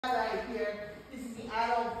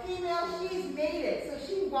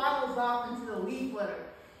off into the leaf litter.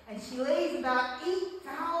 And she lays about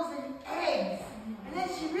 8,000 eggs. And then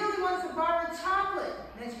she really wants a bar of chocolate.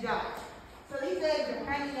 And then she dies. So these eggs are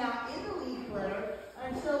hanging out in the leaf litter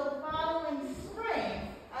until the following spring,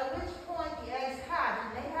 at which point the eggs hatch.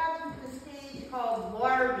 And they hatch into the stage called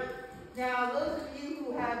larvae. Now, those of you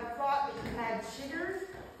who have thought that you had chiggers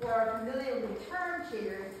or are familiar with the term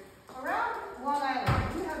chiggers, around Long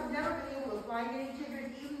Island, we have never been able to find any chiggers,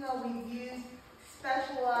 even though we've used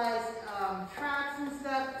specialized traps and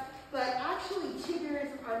stuff. But actually, chiggers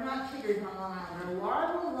are not chiggers on Long Island. They're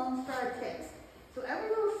larval Lone Star ticks. So every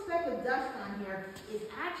little speck of dust on here is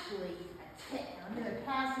actually a tick. I'm going to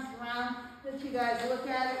pass this around, let you guys look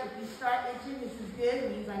at it. If you start itching, this is good.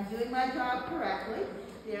 It means I'm doing my job correctly.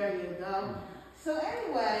 There you go. So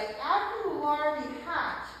anyway, after the larvae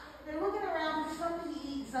hatch, they're looking around for something to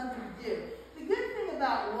eat, something to do. The good thing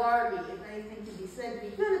about larvae, if anything can be said to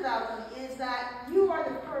be good about them, is that you are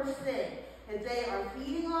the first thing that they are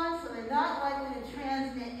feeding on, so they're not likely to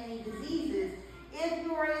transmit any diseases if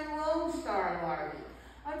you're a Lone Star larvae.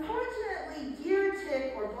 Unfortunately, deer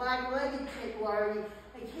tick or black-legged tick larvae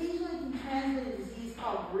occasionally can transmit a disease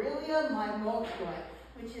called Borrelia miyamotoi,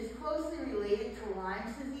 which is closely related to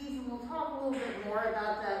Lyme's disease, and we'll talk a little bit more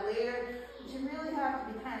about that later. But you really have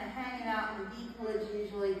to be kind of hanging out in the deep woods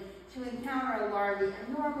usually to encounter a larvae,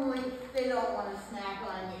 and normally they don't want to snack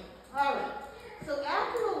on you. All right, so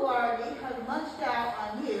after the larvae have munched out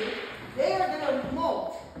on you, they are going to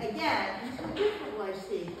molt again into a different life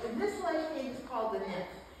stage, and this life stage is called the nymph.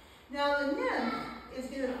 Now the nymph is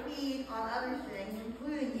going to feed on other things,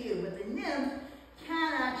 including you, but the nymph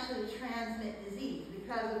can actually transmit disease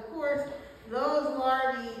because, of course, those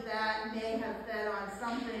larvae that may have fed on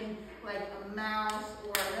something like a mouse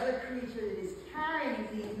or another creature that is carrying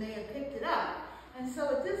disease may have picked it up. And so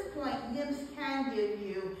at this point, nymphs can give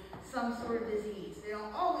you some sort of disease. They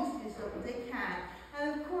don't always do so, but they can.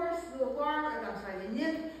 And of course, the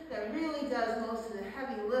nymph that really does most of the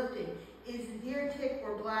heavy lifting is the deer tick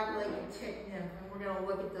or black-legged tick nymph. And we're going to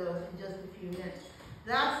look at those in just a few minutes.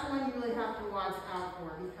 That's the one you really have to watch out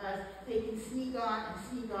for because they can sneak on and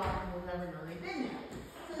sneak off and we'll never know they've been there.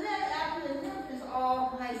 So then after the nymph is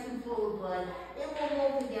all nice and full of blood, it will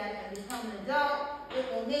molt again and become an adult. It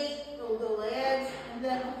will mate, it will lay eggs, and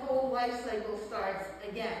then the whole life cycle starts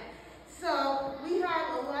again. So we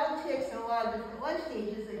have a lot of ticks and a lot of different life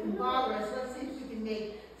stages that can bother us. Let's see if we can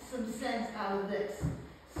make some sense out of this.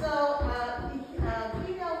 So the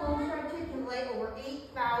female Lone Star tick can lay over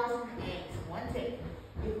 8,000 eggs, one tick.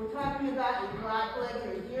 If we're talking about a black-legged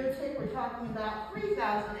or a deer tick, we're talking about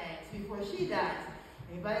 3,000 eggs before she dies.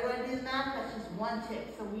 Anybody want to do the math? That's just one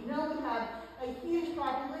tick. So we know we have a huge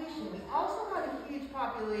population. We also have a huge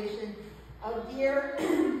population of deer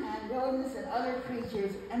and rodents and other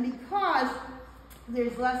creatures. And because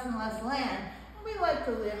there's less and less land, we like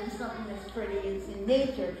to live in something that's pretty. It's in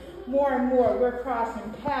nature. More and more, we're crossing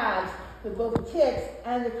paths with both the ticks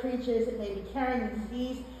and the creatures that may be carrying the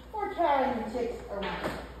disease or carrying the ticks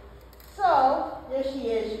around. So, there she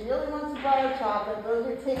is. She really wants a bar of chocolate. Those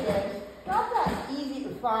are tick eggs. Not that easy to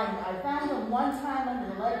find. I found them one time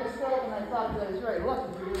under the microscope, and I thought that I was very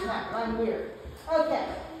lucky to do that. I'm weird. Okay,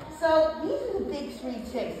 so these are the big three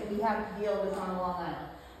ticks that we have to deal with on Long Island.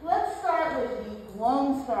 Let's start with the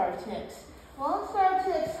Lone Star ticks. Lone Star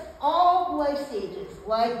ticks, all life stages,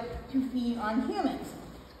 like to feed on humans.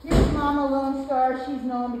 Here's Mama Lone Star. She's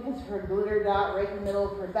known because of her glitter dot right in the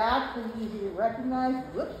middle of her back, pretty easy to recognize.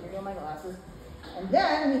 Whoops, here go my glasses. And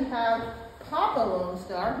then we have Papa Lone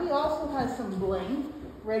Star. He also has some bling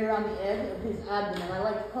right around the edge of his abdomen. I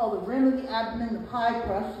like to call the rim of the abdomen the pie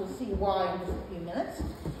crust. We'll see why in just a few minutes.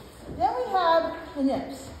 Then we have the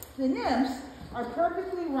nymphs. The nymphs are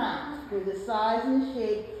perfectly round. They're the size and the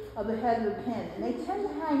shape of the head of a pin. And they tend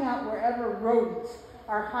to hang out wherever rodents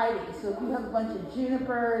are hiding. So if you have a bunch of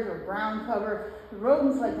junipers or ground cover, the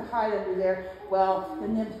rodents like to hide under there. Well, the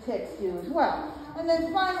nymph ticks do as well. And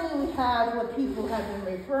then finally we have what people have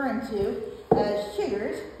been referring to as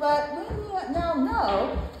chiggers, but we now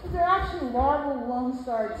know that they're actually larval Lone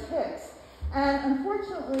Star ticks. And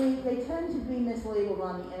unfortunately, they tend to be mislabeled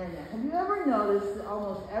on the internet. Have you ever noticed that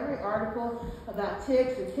almost every article about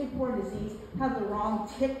ticks or tick-borne disease have the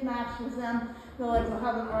wrong tick match with them? They'll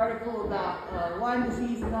have an article about Lyme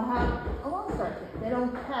disease and they'll have a Lone Star tick. They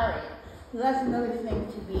don't carry it. So that's another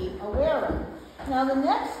thing to be aware of. Now the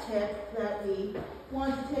next tick that we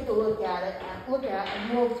want to take a look at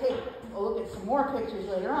and we'll take a look at some more pictures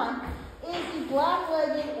later on, is the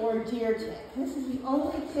black-legged or deer tick. This is the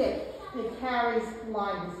only tick that carries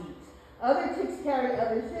Lyme disease. Other ticks carry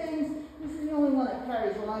other things. This is the only one that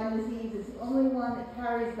carries Lyme disease. It's the only one that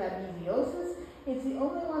carries babesiosis. It's the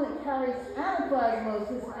only one that carries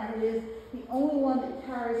anaplasmosis, and it is the only one that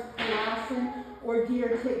carries pelastin or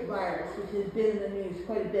deer tick virus, which has been in the news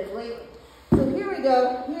quite a bit lately. So here we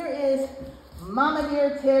go. Here is mama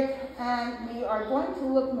deer tick, and we are going to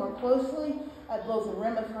look more closely at both the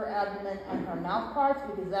rim of her abdomen and her mouth parts,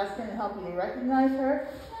 because that's going to help you to recognize her.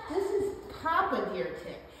 This is papa deer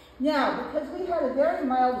tick. Now, because we had a very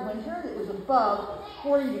mild winter that was above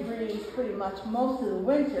 40 degrees pretty much most of the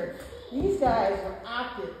winter, these guys were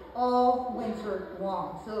active all winter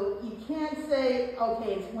long. So you can't say,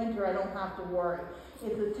 okay, it's winter, I don't have to worry.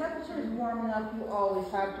 If the temperature is warm enough, you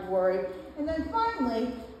always have to worry. And then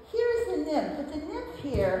finally, here's the nymph. But the nymph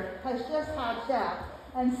here has just hatched out.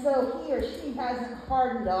 And so he or she hasn't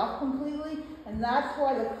hardened off completely, and that's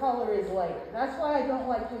why the color is lighter. That's why I don't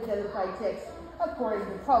like to identify ticks according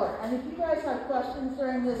to color. And if you guys have questions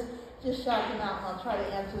during this, just shout them out, and I'll try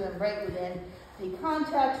to answer them right within the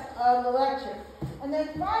context of the lecture. And then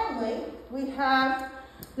finally, we have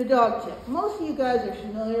the dog tick. Most of you guys are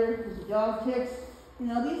familiar with the dog ticks. You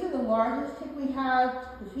know, these are the largest tick we have.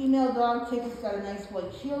 The female dog tick has got a nice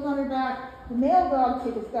white shield on her back. The male dog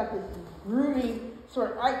tick has got this groovy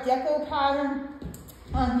sort of Art Deco pattern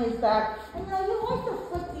on his back. And you know, you like to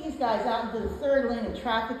flip these guys out into the third lane of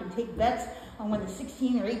traffic and take bets on when the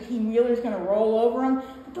 16 or 18 wheeler is going to roll over them.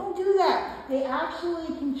 But don't do that. They actually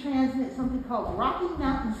can transmit something called Rocky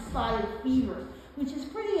Mountain spotted fever, which is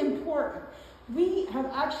pretty important. We have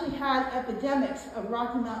actually had epidemics of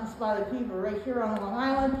Rocky Mountain spotted fever right here on Long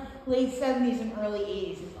Island, late 70s and early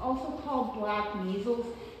 80s. It's also called black measles.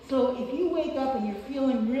 So if you wake up and you're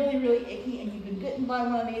feeling really, really icky and you've been bitten by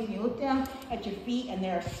one of these and you look down at your feet and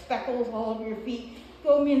there are speckles all over your feet,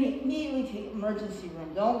 go immediately to the emergency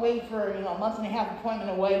room. Don't wait for a month and a half appointment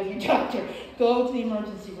away with your doctor. Go to the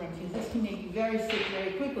emergency room, because this can make you very sick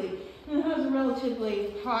very quickly. And it has a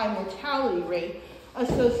relatively high mortality rate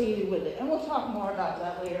associated with it. And we'll talk more about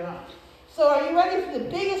that later on. So are you ready for the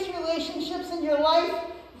biggest relationships in your life?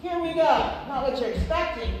 Here we go. Not what you're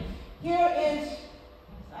expecting. Here is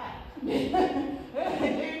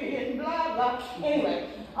blah, blah. Anyway,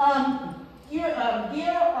 deer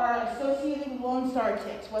are associated with Lone Star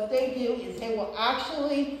ticks. What they do is they will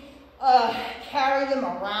actually carry them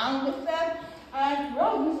around with them. And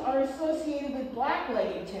rodents are associated with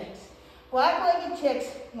black-legged ticks. Black-legged ticks,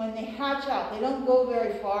 when they hatch out, they don't go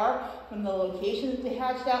very far from the location that they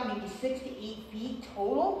hatched out, maybe 6 to 8 feet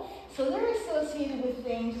total. So they're associated with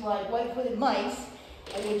things like white-footed mice,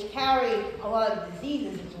 which carry a lot of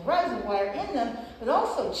diseases. It's a reservoir in them, but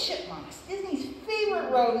also chipmunks, Disney's favorite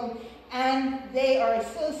rodent, and they are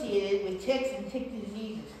associated with ticks and tick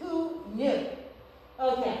diseases. Who knew?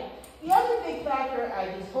 Okay, the other big factor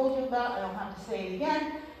I just told you about, I don't have to say it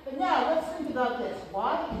again, but now let's think about this.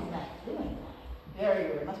 Why is that doing that? Very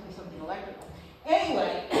weird, must be something electrical.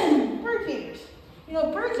 Anyway, bird feeders. You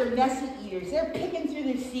know, birds are nested eaters. They're picking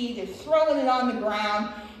through the seed, they're throwing it on the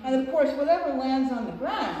ground, and of course, whatever lands on the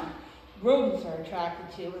ground, rodents are attracted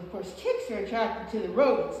to, and of course, ticks are attracted to the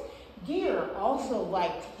rodents. Deer also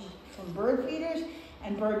like to eat from bird feeders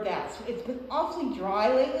and bird baths. It's been awfully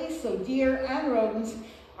dry lately, so deer and rodents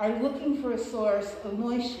are looking for a source of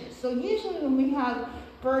moisture. So usually when we have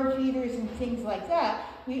bird feeders and things like that,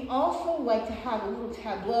 we also like to have a little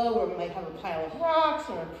tableau where we might have a pile of rocks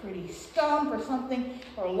or a pretty stump or something,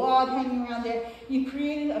 or a log hanging around there. You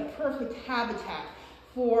created a perfect habitat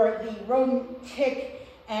for the rodent, tick,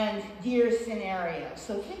 and deer scenario.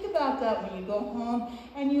 So think about that when you go home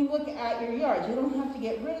and you look at your yard. You don't have to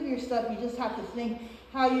get rid of your stuff, you just have to think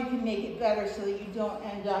how you can make it better so that you don't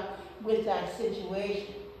end up with that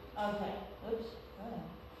situation. Okay, oops.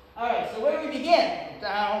 All right, so where do we begin?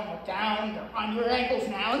 Down, they're on your ankles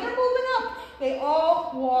now, and they're moving up. They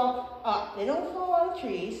all walk up. They don't fall out of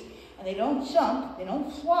trees, and they don't jump, they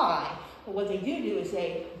don't fly. But what they do is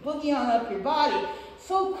they boogie on up your body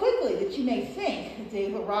so quickly that you may think that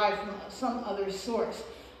they've arrived from some other source.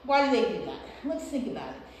 Why do they do that? Let's think about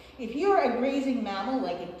it. If you're a grazing mammal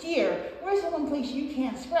like a deer, where's the one place you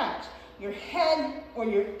can't scratch? Your head or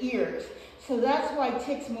your ears. So that's why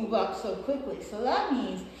ticks move up so quickly. So that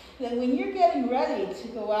means that when you're getting ready to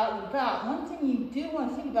go out and about, one thing you do want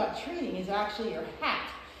to think about treating is actually your hat.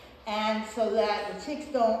 And so that the ticks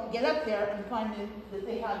don't get up there and find that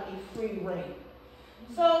they have a free rein.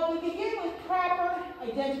 So we begin with proper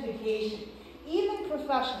identification. Even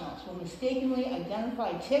professionals will mistakenly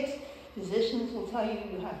identify ticks. Physicians will tell you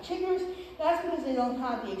you have chiggers. That's because they don't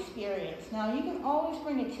have the experience. Now, you can always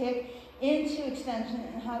bring a tick into extension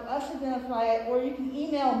and have us identify it, or you can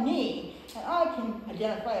email me and I can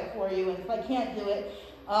identify it for you. And if I can't do it,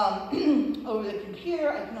 over the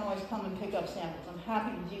computer, I can always come and pick up samples. I'm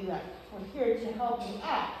happy to do that. We're here to help you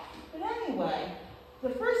out. But anyway,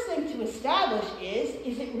 the first thing to establish is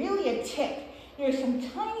it really a tick? There's some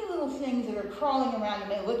tiny little things that are crawling around. You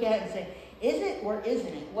may look at it and say, is it or isn't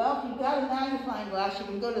it? Well, if you've got a magnifying glass, you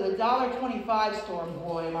can go to the $1.25 store.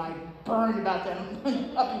 Boy, am I burned about them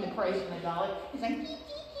upping the price from $1. It's like,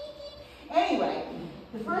 anyway,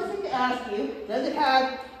 the first thing to ask you, does it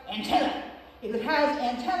have antenna? If it has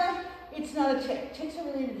antenna, it's not a tick. Ticks are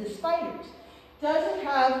related to spiders. Does it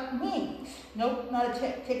have wings? Nope, not a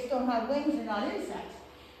tick. Ticks don't have wings, they're not insects.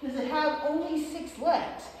 Does it have only 6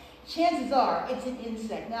 legs? Chances are it's an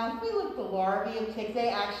insect. Now, if we look at the larvae of ticks, they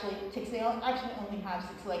actually only have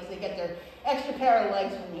 6 legs. They get their extra pair of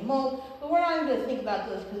legs when they molt. But we're not even going to think about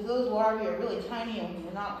those because those larvae are really tiny and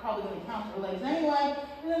we're not probably going to count their legs anyway.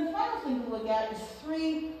 And then the final thing to look at is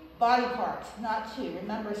 3 body parts, not 2.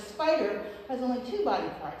 Remember, a spider has only 2 body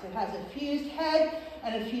parts. It has a fused head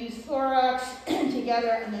and a fused thorax together,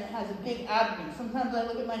 and then it has a big abdomen. Sometimes I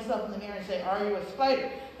look at myself in the mirror and say, are you a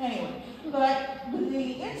spider? Anyway, but with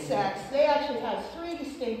the insects, they actually have 3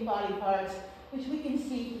 distinct body parts, which we can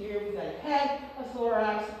see here. We've got a head, a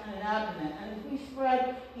thorax, and an abdomen. And if we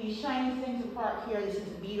spread these shiny things apart here, this is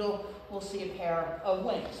a beetle, we'll see a pair of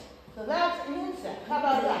wings. So that's an insect. How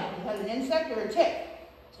about that? Is that an insect or a tick?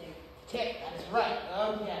 Tick, that's right.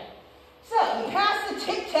 Okay. So, you passed the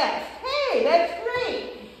tick test. Hey, that's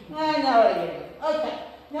great. I know what I did. Okay.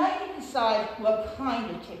 Now you can decide what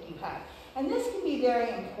kind of tick you have. And this can be very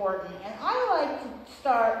important. And I like to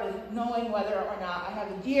start with knowing whether or not I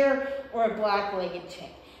have a deer or a black-legged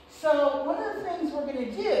tick. So, one of the things we're going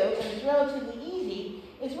to do, and it's relatively easy,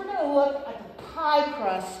 is we're going to look at the pie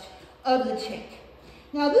crust of the tick.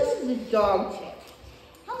 Now, this is a dog tick.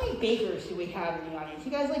 How many bakers do we have in the audience?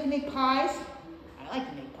 You guys like to make pies? I like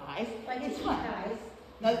to make pies. It's fun.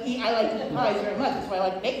 I like to make pies very much. That's why I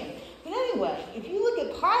like to make them. But anyway, if you look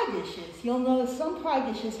at pie dishes, you'll notice some pie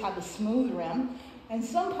dishes have a smooth rim, and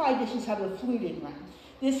some pie dishes have a fluted rim.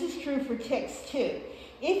 This is true for ticks too.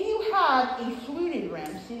 If you have a fluted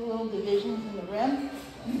rim, see the little divisions in the rim?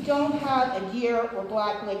 You don't have a deer or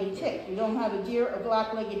black-legged tick. You don't have a deer or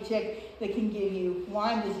black-legged tick that can give you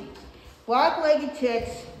Lyme disease. Black-legged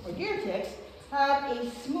ticks, or deer ticks, have a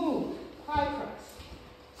smooth pie crust.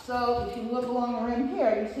 So if you look along the rim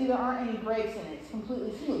here, you see there aren't any breaks in it. It's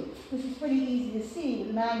completely smooth. This is pretty easy to see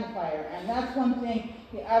with a magnifier. And that's one thing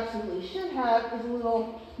you absolutely should have is a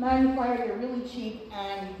little magnifier. They're really cheap,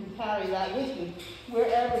 and you can carry that with you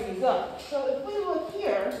wherever you go. So if we look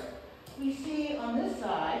here, we see on this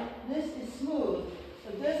side, this is smooth,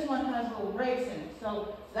 but this one has little breaks in it.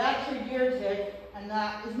 So that's your deer tick, and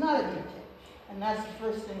that is not a deer tick. And that's the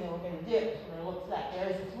first thing that we're going to do. So we're going to look at that.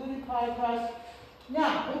 There's the fluted pie crust.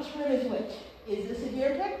 Now, which rim is which? Is this a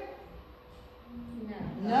deer tick?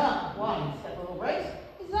 No. No. Why? It's got little breaks.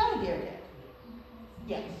 Is that a deer tick?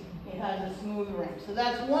 Yes. It has a smooth rim. So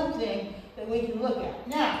that's one thing that we can look at.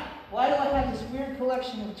 Now, why do I have this weird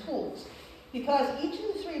collection of tools? Because each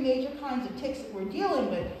of the 3 major kinds of ticks that we're dealing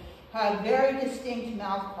with have very distinct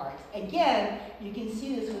mouth parts. Again, you can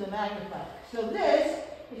see this with a magnifier. So this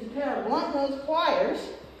is a pair of blunt nose pliers,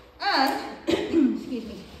 and, excuse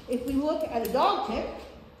me, if we look at a dog tick,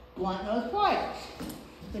 blunt nose pliers.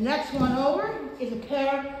 The next one over is a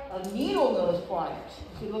pair of needle nose pliers.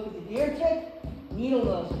 If we look at the deer tick, needle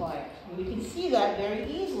nose pliers. And we can see that very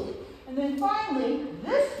easily. And then finally,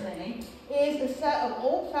 this thing is a set of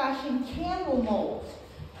old-fashioned candle molds.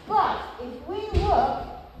 But if we look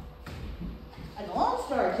at the Lone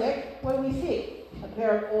Star tick, what do we see? A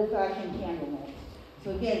pair of old-fashioned candle molds. So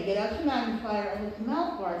again, get out your magnifier and look at the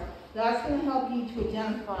mouth parts. That's going to help you to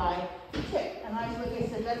identify the tick. And like I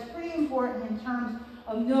said, that's pretty important in terms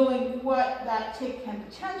of knowing what that tick can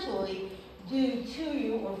potentially do to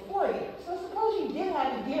you or for you. So suppose you did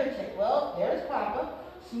have a deer tick. Well, there's Papa,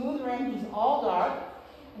 smooth rim, he's all dark.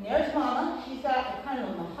 And there's Mama, she's got a kind of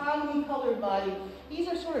a mahogany colored body. These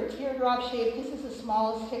are sort of teardrop shaped. This is the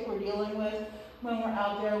smallest tick we're dealing with when we're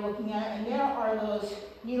out there looking at it. And there are those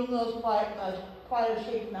needle nose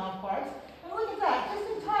plier-shaped mouth parts. And look at that,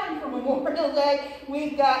 just in time for Memorial Day,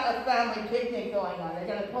 we've got a family picnic going on. They're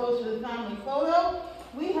going to pose for the family photo.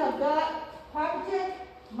 We have got Papa tick,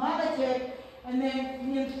 Mama tick, and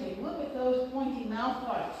then nymph tick. Look at those pointy mouth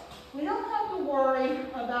parts. We don't have to worry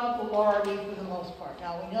about the larvae for the most part.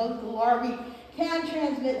 Now, we know that the larvae can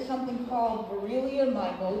transmit something called Borrelia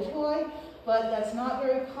miyamotoi, but that's not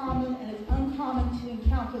very common, and it's uncommon to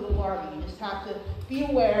encounter the larvae. You just have to be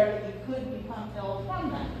aware that you could become ill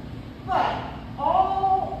from that. But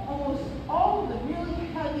almost all of the really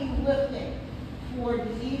heavy lifting for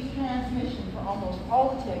disease transmission for almost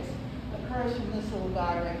all the ticks occurs from this little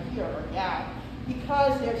guy right here, or gal,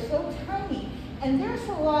 because they're so tiny, and their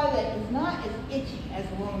saliva is not as itchy as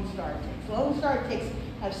Lone Star ticks. Lone Star ticks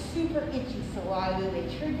have super itchy saliva.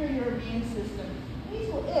 They trigger your immune system. These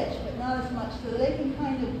will itch, but not as much, so they can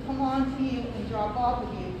kind of come on to you and drop off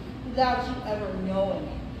of you without you ever knowing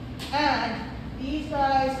it. And these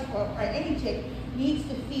guys, or any tick, needs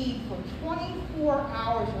to feed for 24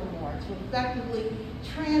 hours or more to effectively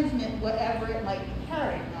transmit whatever it might be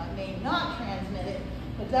carrying. Now, it may not transmit it,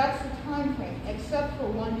 but that's the time frame, except for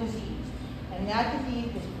one disease. And that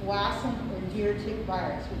disease is Powassan or deer tick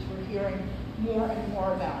virus, which we're hearing more and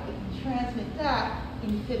more about. It can transmit that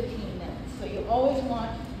in 15 minutes. So you always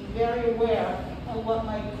want to be very aware of what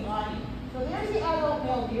might be on you. So there's the adult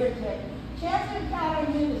male deer tick. Chance of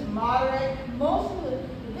encountering him is moderate. Most of the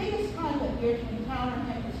biggest time that deer can encounter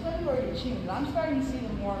him is February to June. I'm starting to see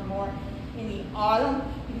them more and more in the autumn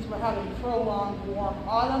because we're having prolonged warm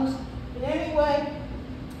autumns. But anyway,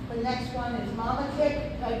 the next one is mama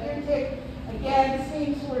tick, deer tick. Again,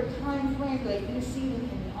 same sort of time frame, but I do see them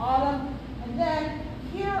in the autumn. And then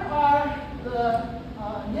here are the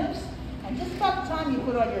nymphs. And just about the time you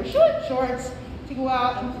put on your short shorts to go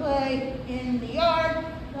out and play in the yard,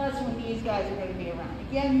 that's when these guys are going to be around.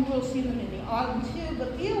 Again, you will see them in the autumn too,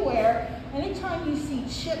 but be aware, anytime you see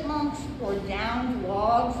chipmunks or downed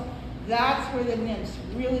logs, that's where the nymphs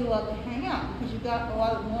really love to hang out because you've got a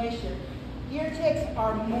lot of moisture. Deer ticks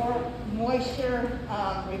are more moisture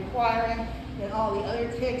requiring than all the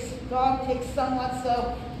other ticks. Dog ticks somewhat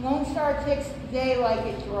so. Lone Star ticks, they like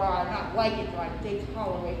it dry, not like it dry, but they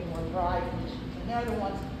tolerate more dry conditions. And they're the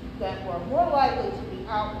ones that are more likely to be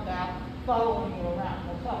out and about following you around.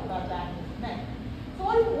 We'll talk about that in just a minute. So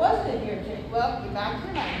what if it wasn't a deer tick? Well, you're back to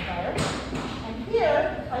your magnifier. And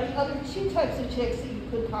here are the other two types of ticks that you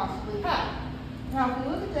could possibly have. Now, if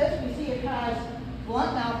we look at this, we see it has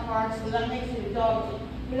blunt mouth parts, so that makes it a dog tick.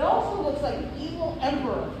 It also looks like an evil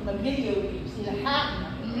emperor from a video game. See the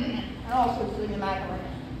hat and also doing the macaroni.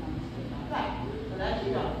 So that's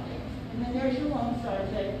your dog tick. And then there's your Lone Star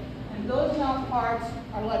tick. And those mouth parts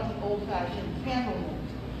are like the old-fashioned candle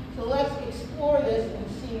moves. So let's explore this and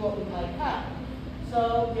see what we might have.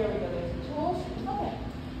 So there we go, there's the tools. Okay.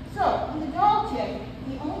 So in the dog tick,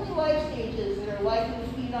 the only life stages that are likely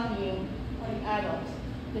to feed on you are the adults.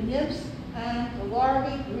 The nymphs and the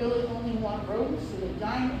larvae really only want rodents, so they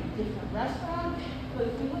dine in different restaurants. But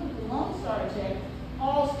if we look at the Lone Star tick,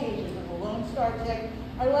 all stages of the Lone Star tick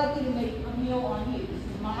are likely to make a meal on you. This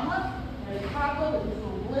is mama, there's Papa with his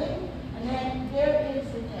little bling, and then there is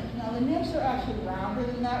the nymph. Now the nymphs are actually rounder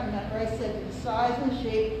than that. Remember I said the size and the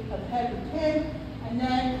shape of head and pin. And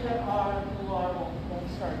then there are the larval Lone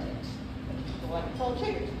Star ticks, which are like cold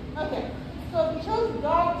chickens. Okay, so if you chose the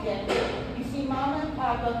dog tick, you see mama and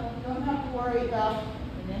papa, you don't have to worry about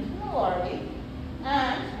the nymph and the larvae.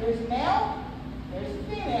 And there's a male, there's a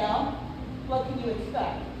female. What can you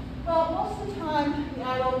expect? Well, most of the time, the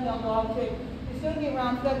adult male dog tick is going to be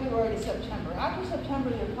around February to September. After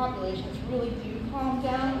September, their populations really do calm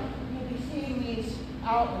down. You'll be seeing these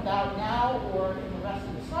out and about now or in the rest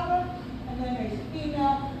of the summer. And then there's a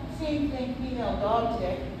female, same thing, female dog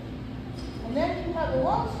tick. And then if you have the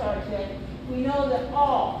Lone Star tick, we know that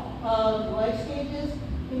all of the life stages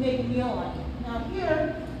can make a meal on you. Now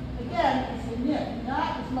here, again, it's a nymph,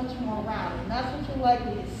 not as much more round, and that's what you're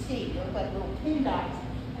likely to see. They look like little pin dots.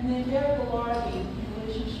 And then there are the larvae in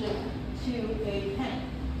relationship to a pen.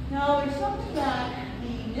 Now there's something that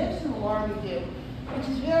the nymphs and the larvae do, which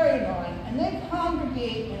is very annoying, and they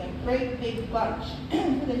congregate in a great big bunch.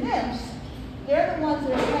 For the nymphs, they're the ones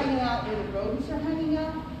that are hanging out where the rodents are hanging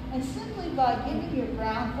out, and simply by giving your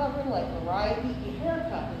ground cover, like variety, a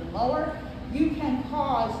haircut with a mower, you can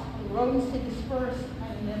cause the rodents to disperse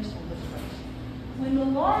and the nymphs will disperse. When the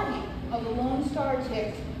larvae of the Lone Star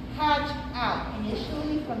ticks hatch out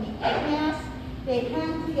initially from the egg mass, they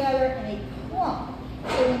hang together in a clump.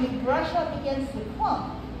 So when you brush up against the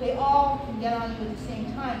clump, they all can get on you at the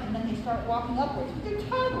same time, and then they start walking upwards. But they're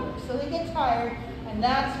toddlers, so they get tired, and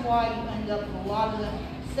that's why you end up with a lot of them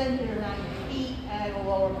centered around your feet and the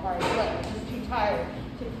lower part of the leg. They're just too tired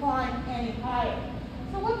to climb any higher.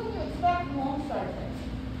 So what can you expect from Lone Star ticks?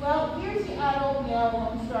 Well, here's the adult male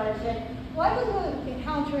Lone Star tick. Likelihood of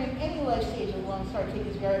encountering any life stage of Lone Star tick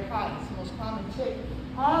is very high. It's the most common tick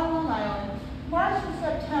on Long Island. March to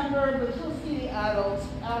September, but you'll see the adults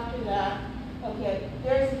after that. Okay,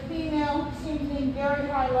 there's the female, same thing, very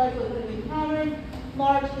high likelihood of encountering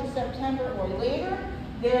March to September or later.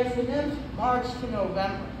 There's the nymph, March to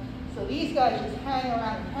November. So these guys just hang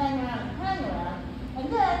around and hang around and hang around.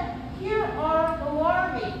 And then here are the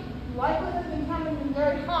larvae. likelihood of them coming in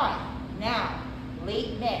very high now,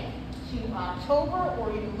 late May to October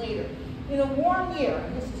or even later. In a warm year,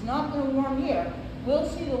 and this has not been a warm year, we'll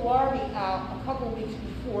see the larvae out a couple of weeks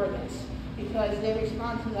before this because they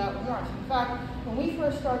respond to that warmth. In fact, when we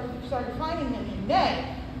first started finding them in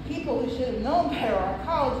May, people who should have known better, our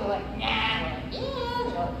colleagues are like, nah,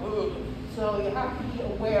 yeah, ugh. So you have to be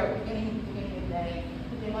aware beginning of May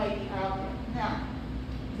that they might be out there. Now,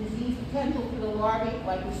 disease potential for the larvae,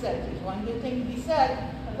 like we said, there's one good thing to be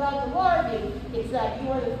said about the larvae, it's that you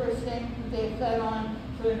are the first thing that they've fed on,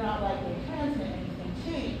 so they're not likely to transmit anything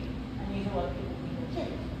to you. And these are what people too.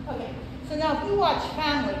 Okay, so now if you watch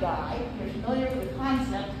Family Guy, you're familiar with the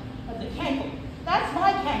concept of the cankle. That's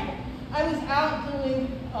my cankle. I was out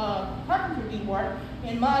doing carpenter bee work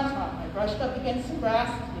in Montauk. I brushed up against some grass.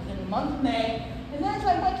 It was in the month of May. And then as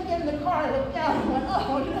I went to get in the car, I looked down and went,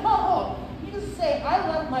 oh no. Needless to say, I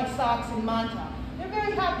left my socks in Montauk. They're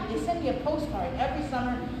very happy. They send me a postcard every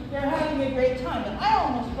summer. They're having a great time. But I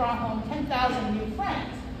almost brought home 10,000 new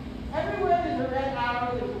friends. Everywhere there's a red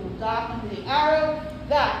arrow, there's a little dot under the arrow.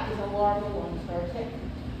 That is a larval Lone Star tick.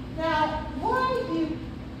 Now, what is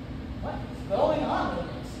going on with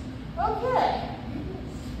this? Okay.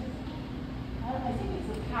 I think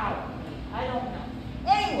it's a power. I don't know.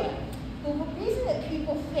 Anyway, the reason that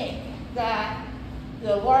people think that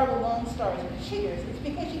the larval Lone Stars are chiggers is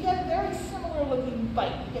because you get a very similar looking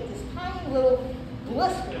bite. You get this tiny little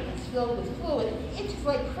blister that's filled with fluid. It itches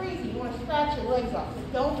like crazy. You want to scratch your legs off.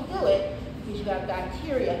 But don't do it because you got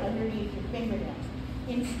bacteria underneath your fingernails.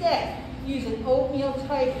 Instead, use an oatmeal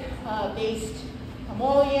type based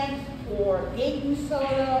emollient or baking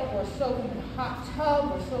soda or soak in a hot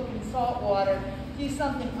tub or soak in salt water. Do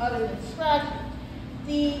something other than scratching.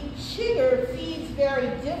 The chigger feeds very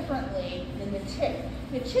differently than the tick.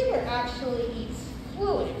 The chigger actually eats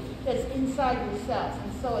fluid that's inside your cells.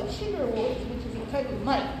 And so a chigger, which is a type of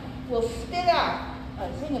mite, will spit out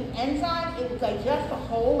a thing of enzyme. It will digest a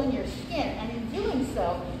hole in your skin. And in doing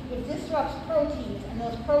so, it disrupts proteins, and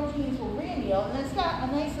those proteins will reanneal. And it's got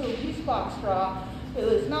a nice little juice box straw with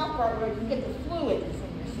its mouth part where you can get the fluid that's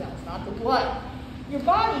in your cells, not the blood. Your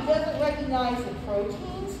body doesn't recognize the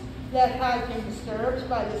proteins that have been disturbed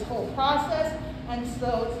by this whole process, and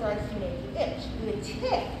so it starts to make you itch.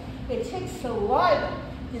 The tick's saliva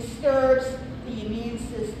disturbs the immune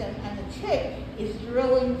system, and the tick is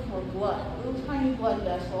drilling for blood, a little tiny blood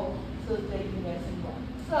vessel, so that they can get some blood.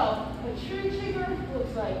 So a true chigger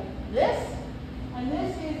looks like this, and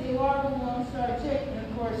this is the larval Lone Star tick, and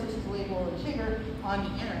of course this is labeled a chigger on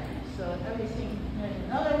the internet. So everything, there's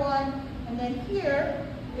another one, and then here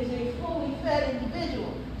is a fully fed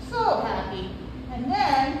individual. So happy. And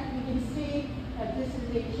then you can see that this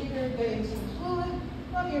is a chigger getting some fluid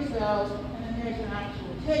from your cells, and then there's an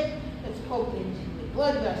actual tick that's poked into the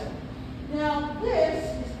blood vessel. Now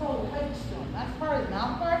this is called a hypostome. That's part of the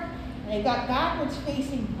mouth part, and they've got backwards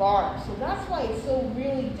facing barbs. So that's why it's so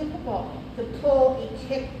really difficult to pull a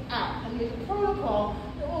tick out. And there's a protocol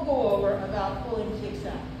that we'll go over about pulling ticks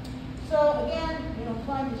out. So again, you don't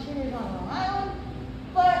find the chiggers on Long Island.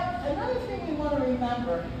 But another thing we want to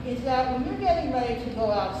remember is that when you're getting ready to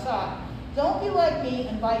go outside, don't be like me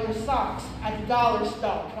and buy your socks at the dollar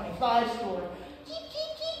store, 25 store.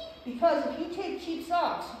 Because if you take cheap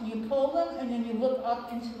socks and you pull them and then you look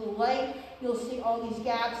up into the light, you'll see all these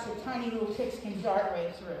gaps that tiny little ticks can dart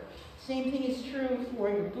right through. Same thing is true for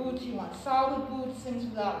your boots. You want solid boots, things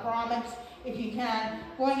without grommets if you can.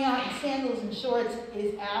 Going out in sandals and shorts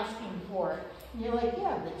is asking for it. And you're like,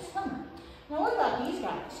 yeah, but it's summer. Now what about these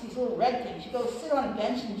guys, these little red things? You go sit on a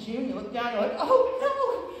bench in June, you look down, you're like, oh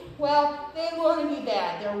no! Well, they want to be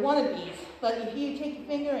bad. They're wannabes. But if you take your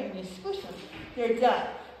finger and you squish them, they're done.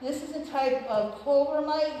 This is a type of clover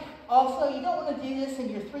mite. Also, you don't want to do this in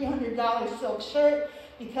your $300 silk shirt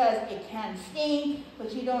because it can stain,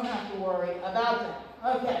 but you don't have to worry about them.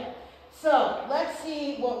 Okay, so let's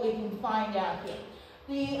see what we can find out here.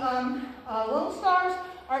 The Lone Stars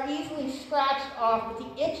are easily scratched off, but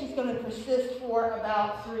the itch is going to persist for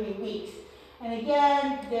about 3 weeks. And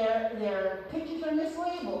again, their pictures are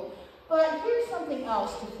mislabeled. But here's something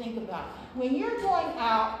else to think about. When you're going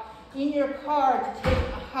out in your car to take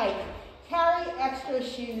a hike, carry extra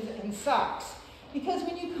shoes and socks. Because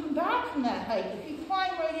when you come back from that hike, if you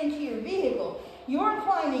climb right into your vehicle, you're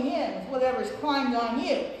climbing in with whatever's climbed on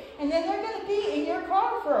you. And then they're going to be in your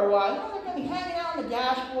car for a while. You know, they're going to be hanging out on the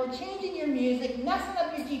dashboard, changing your music, messing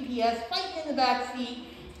up your GPS, fighting in the back seat.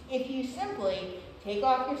 If you simply take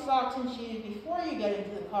off your socks and shoes before you get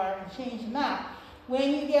into the car and change them out,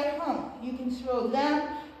 when you get home, you can throw them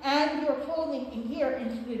and your clothing in here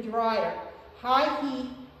into the dryer. High heat,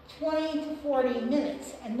 20 to 40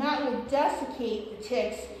 minutes, and that will desiccate the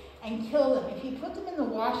ticks and kill them. If you put them in the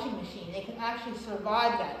washing machine, they can actually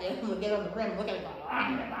survive that. They'll get on the rim, look at it,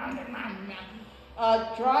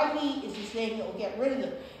 dry heat is the thing that will get rid of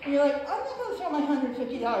them. And you're like, I'm not going to throw my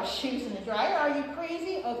 $150 shoes in the dryer. Are you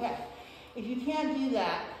crazy? Okay. If you can't do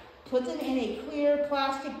that, put them in a clear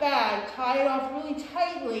plastic bag, tie it off really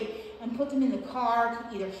tightly, and put them in the car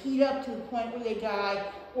to either heat up to the point where they die,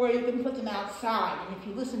 or you can put them outside. And if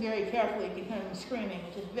you listen very carefully, you can hear them screaming,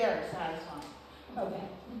 which is very satisfying. Okay.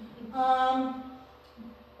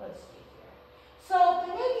 Let's see here. So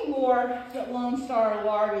there may be more that Lone Star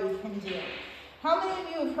larvae can do. How many of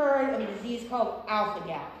you have heard of a disease called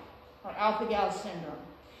alpha-gal, or alpha-gal syndrome?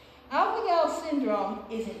 Alpha-gal syndrome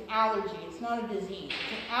is an allergy. It's not a disease.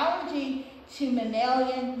 It's an allergy to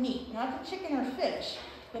mammalian meat, not the chicken or fish,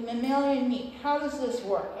 but mammalian meat. How does this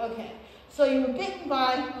work? Okay, so you were bitten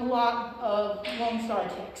by a lot of Lone Star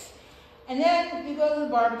ticks. And then you go to the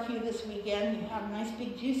barbecue this weekend, you have a nice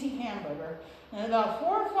big juicy hamburger, and about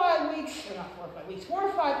 4 or 5 weeks, or not 4 or 5 weeks, 4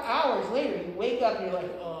 or 5 hours later, you wake up and you're like,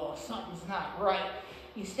 oh, something's not right.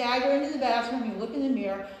 You stagger into the bathroom, you look in the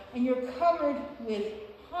mirror, and you're covered with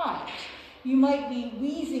hives. You might be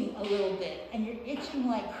wheezing a little bit, and you're itching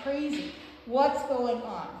like crazy. What's going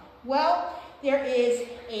on? Well, there is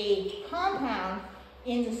a compound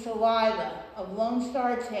in the saliva of Lone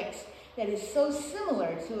Star ticks that is so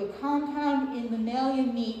similar to a compound in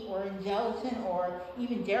mammalian meat or in gelatin or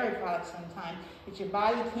even dairy products sometimes that your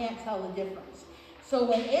body can't tell the difference. So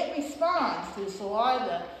when it responds to the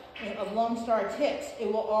saliva of Lone Star ticks, it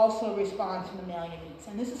will also respond to mammalian meats.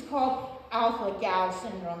 And this is called alpha-gal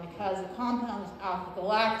syndrome because the compound is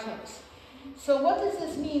alpha-galactose. So what does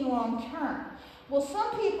this mean long term? Well,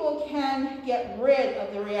 some people can get rid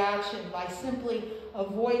of the reaction by simply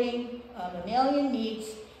avoiding mammalian meats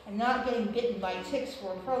and not getting bitten by ticks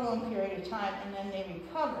for a prolonged period of time, and then they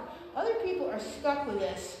recover. Other people are stuck with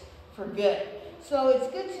this for good. So it's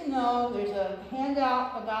good to know there's a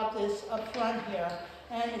handout about this up front here,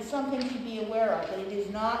 and it's something to be aware of, that it is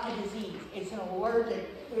not a disease. It's an allergic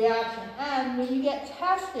reaction. And when you get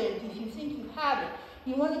tested, if you think you have it,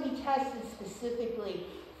 you want to be tested specifically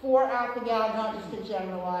for alpha-gal, not just a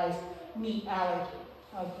generalized meat allergy.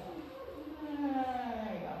 Okay.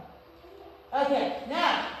 There you go. Okay,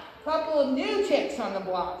 now, a couple of new ticks on the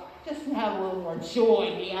block, just to have a little more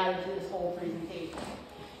joy be added to this whole presentation.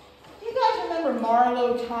 Do you guys remember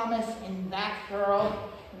Marlo Thomas in That Girl?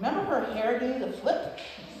 Remember her hairdo, the flip?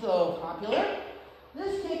 It's so popular.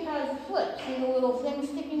 This tick has the flip. See the little thing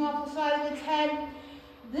sticking off the side of its head?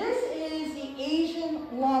 This is the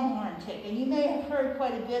Asian longhorn tick, and you may have heard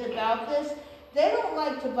quite a bit about this. They don't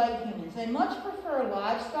like to bite humans. They much prefer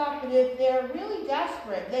livestock, but if they're really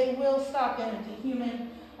desperate, they will stop into human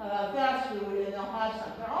fast food and they'll have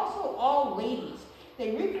some. They're also all ladies.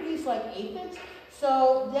 They reproduce like aphids,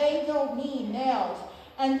 so they don't need males.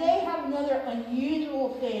 And they have another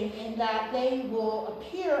unusual thing in that they will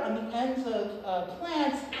appear on the ends of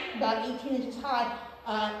plants about 18 inches high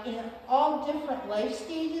in all different life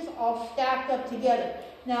stages, all stacked up together.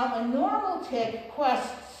 Now, a normal tick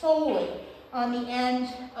quests solely on the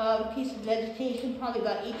end of a piece of vegetation, probably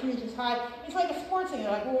about 18 inches high. It's like a sports thing.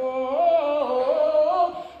 They're like,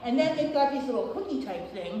 whoa. And then they've got these little hooky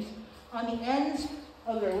type things on the ends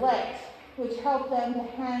of their legs, which help them to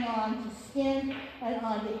hang on to skin and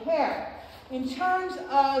onto hair. In terms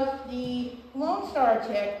of the Lone Star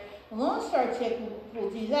tick, the Lone Star tick will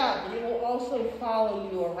do that, but it will also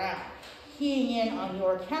follow you around, keying in on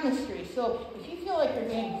your chemistry. So if you feel like you're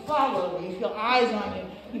being followed, or you feel eyes on you,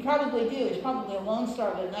 you probably do. It's probably a Lone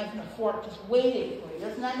Star with a knife and a fork just waiting for you.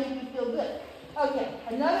 Doesn't that make you feel good? Okay,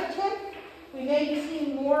 another tick we may be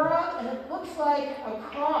seeing more of, and it looks like a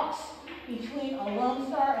cross between a Lone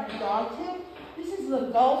Star and a dog tick. This is the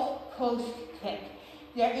Gulf Coast tick.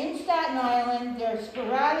 They're in Staten Island. They're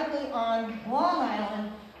sporadically on Long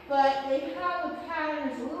Island, but they have a pattern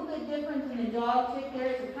that's a little bit different than the dog tick.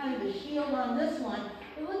 There's a kind of a shield on this one.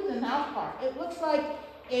 But look at the mouth part. It looks like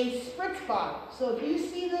a spritz bottle. So if you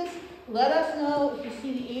see this, let us know. If you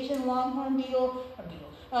see the Asian longhorn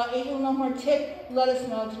Asian longhorn tick, let us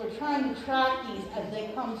know, because we're trying to track these as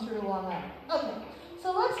they come through Long Island. Okay,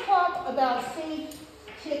 so let's talk about safe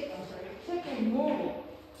tick removal.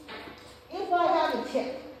 If I have a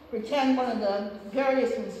tick, pretend one of the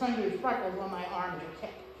various and sundry freckles on my arm is a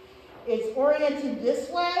tick. It's oriented this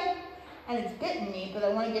way, and it's bitten me, but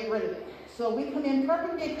I want to get rid of it. So we come in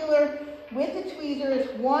perpendicular with the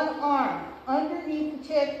tweezers, one arm underneath the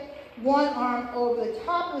tick, one arm over the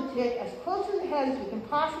top of the tick, as close to the head as you can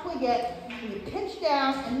possibly get. You pitch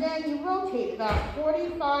down, and then you rotate about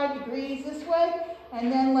 45 degrees this way,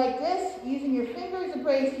 and then like this, using your fingers as a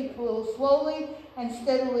brace, you pull slowly and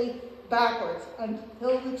steadily backwards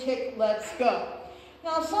until the tick lets go.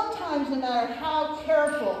 Now, sometimes, no matter how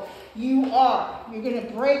careful you are, you're going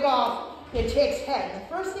to break off the tick's head. And the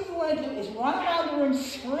first thing you want to do is run around the room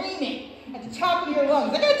screaming at the top of your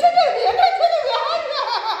lungs, "I got a tick out of me! I got a tick out of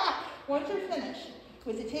me!" Once you're finished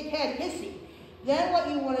with the tick head hissing, then what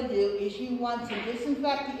you want to do is you want to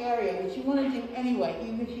disinfect the area, which you want to do anyway,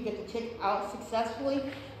 even if you get the tick out successfully.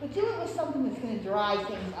 But do it with something that's going to dry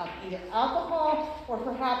things up, either alcohol or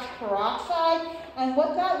perhaps peroxide. And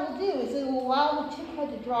what that will do is it will allow the tick head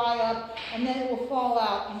to dry up, and then it will fall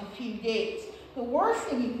out in a few days. The worst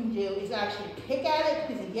thing you can do is actually pick at it,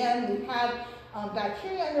 because again, we have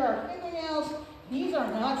bacteria under our fingernails. These are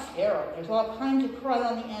not sterile. There's all kinds of crud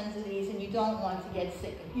on the ends of these, and you don't want to get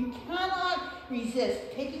sick. If you cannot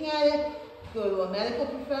resist picking at it, go to a medical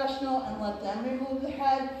professional and let them remove the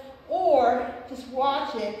head, or just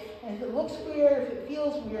watch it, and if it looks weird, if it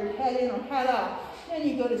feels weird, head in or head out, then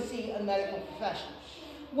you go to see a medical professional.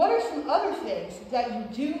 What are some other things that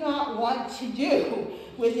you do not want to do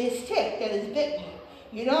with this tick that has bitten you?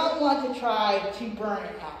 You don't want to try to burn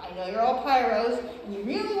it out. I know you're all pyros, and you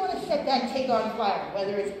really want to set that tick on fire,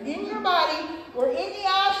 whether it's in your body or in the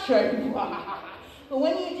ashtray. But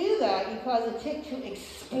when you do that, you cause the tick to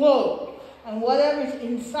explode, and whatever's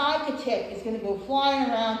inside the tick is going to go flying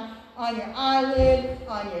around on your eyelid,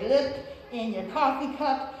 on your lip, in your coffee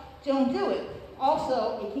cup. Don't do it.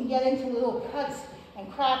 Also, it can get into little cuts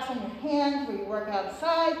and cracks on your hands where you work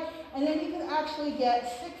outside, and then you can actually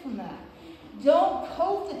get sick from that. Don't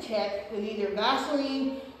coat the tick with either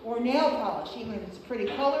Vaseline or nail polish, even if it's a pretty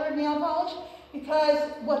colored nail polish, because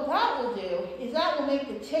what that will do is that will make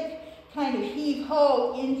the tick kind of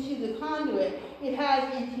heave-ho into the conduit it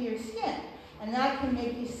has into your skin, and that can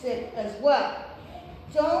make you sick as well.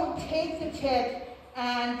 Don't take the tick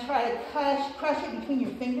and try to crush it between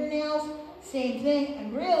your fingernails. Same thing,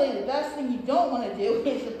 and really the best thing you don't want to do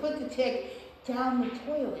is to put the tick down the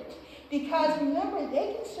toilet. Because remember,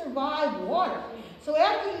 they can survive water. So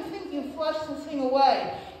after you think you've flushed this thing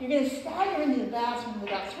away, you're going to stagger into the bathroom at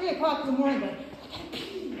about 3 o'clock in the morning going, "I gotta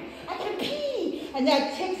pee, I gotta pee." And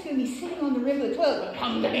that tick's going to be sitting on the rim of the toilet going,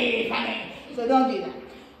 "Come to me, come in." So don't do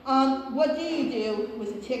that. What do you do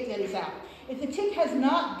with the tick that is out? If the tick has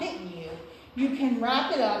not bitten you, you can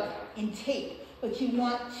wrap it up in tape. But you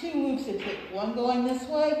want 2 loops of tape, one going this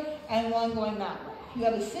way and one going that way. If you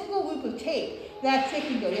have a single loop of tape, that tick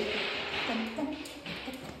can go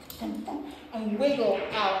and wiggle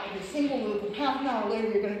out of the single loop, and half an hour later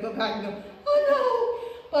you're going to go back and go, "Oh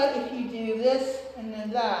no!" But if you do this and then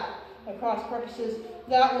that, at cross purposes,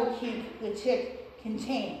 that will keep the tick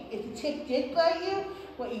contained. If the tick did bite you,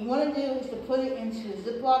 what you want to do is to put it into a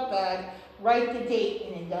Ziploc bag, write the date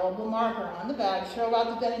in indelible marker on the bag, throw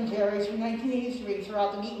out the Ben & Jerry's from 1983, throw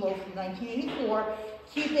out the meatloaf from 1984,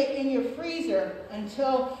 keep it in your freezer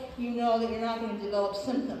until you know that you're not going to develop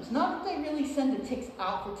symptoms. Not that they really send the ticks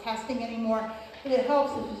out for testing anymore, but it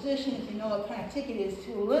helps the physician, if you know what kind of tick it is,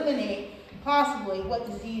 to eliminate possibly what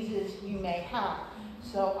diseases you may have.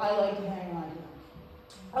 So I like to hang on to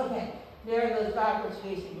them. Okay, there are those backwards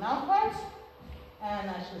facing mouth parts, and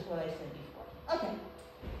that's just what I said before. Okay,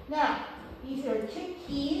 now these are tick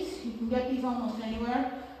keys. You can get these almost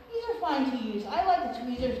anywhere. These are fine to use. I like the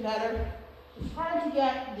tweezers better. It's hard to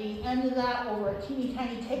get the end of that over a teeny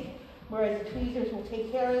tiny tick, whereas the tweezers will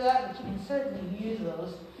take care of that, but you can certainly use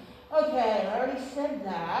those. Okay, I already said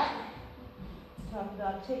that. Talk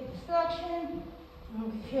about tick destruction.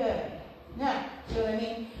 Okay. Now, see what I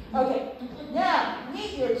mean? Okay. Now,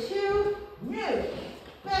 meet your 2 new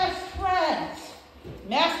best friends.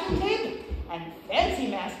 Masking tape and fancy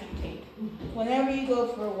masking tape. Whenever you go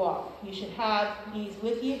for a walk, you should have these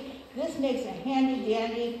with you. This makes a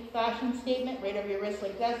handy-dandy fashion statement right over your wrist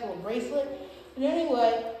like that, a little bracelet. But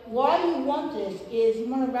anyway, why you want this is you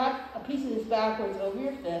want to wrap a piece of this backwards over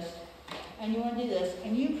your fist, and you want to do this.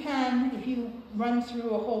 And you can, if you run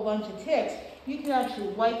through a whole bunch of ticks, you can actually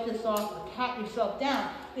wipe this off or pat yourself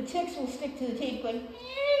down. The ticks will stick to the tape like,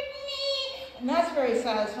 and that's very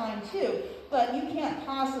satisfying too. But you can't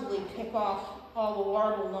possibly pick off all the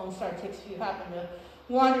warble Lone Star ticks if you happen to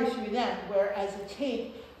wander through them, whereas the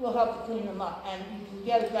tape will help to clean them up, and you can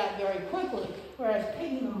get at that very quickly, whereas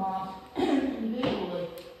picking them off individually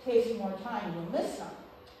takes more time. You'll miss some.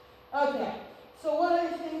 Okay, so what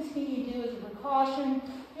other things can you do as a precaution?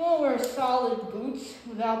 You want to wear solid boots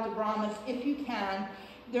without the grommets if you can.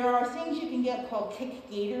 There are things you can get called tick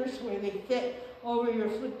gaiters where they fit over your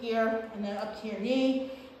foot gear and then up to your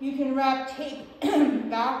knee. You can wrap tape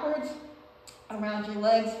backwards around your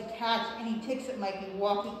legs to catch any ticks that might be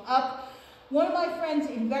walking up. One of my friends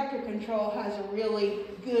in vector control has a really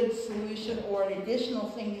good solution or an additional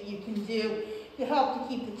thing that you can do to help to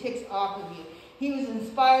keep the ticks off of you. He was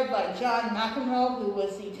inspired by John McEnroe, who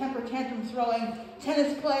was the temper tantrum throwing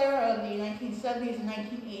tennis player of the 1970s and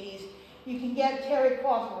 1980s. You can get terry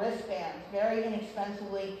cloth wristbands very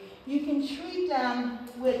inexpensively. You can treat them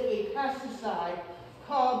with a pesticide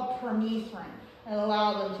called permethrin and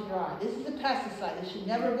allow them to dry. This is a pesticide. It should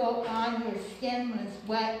never go on your skin when it's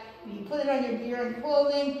wet. If you put it on your gear and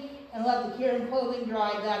clothing and let the gear and clothing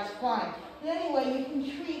dry, that's fine. But anyway, you can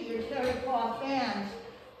treat your terry cloth bands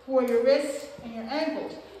for your wrists and your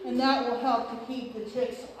ankles, and that will help to keep the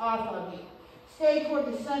ticks off of you. Stay toward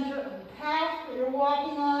the center of the path that you're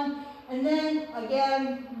walking on, and then,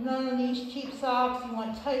 again, none of these cheap socks. You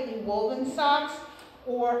want tightly woven socks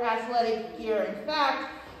or athletic gear. In fact,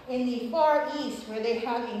 in the Far East, where they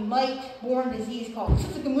have a mite-borne disease called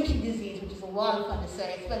Tsutsugamushi disease, which is a lot of fun to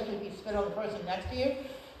say, especially if you spit on the person next to you,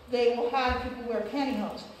 they will have people wear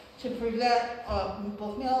pantyhose to prevent,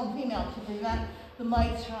 both male and female, to prevent the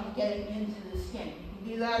mites from getting into the skin. You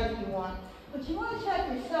can do that if you want. But you want to check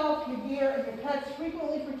yourself, your gear, and your pets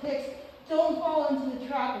frequently for ticks. Don't fall into the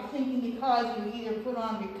trap of thinking because you either put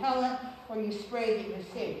on repellent or you spray that you're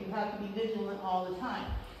safe. You have to be vigilant all the time.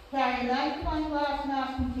 Carry a magnifying glass,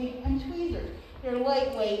 masking tape, and tweezers. They're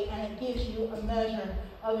lightweight, and it gives you a measure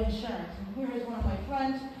of insurance. And here is one of my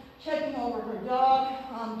friends checking over her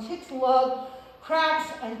dog. Ticks love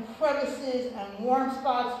cracks and crevices and warm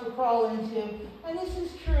spots to crawl into, and this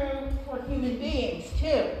is true for human beings too.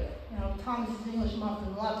 You know, Thomas's English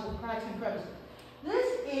muffin, lots of cracks and crevices. This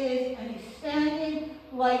is an expanding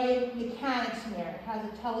lighted mechanics mirror. It has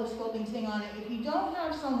a telescoping thing on it. If you don't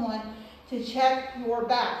have someone to check your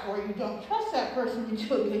back, or you don't trust that person to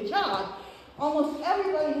do a good job, almost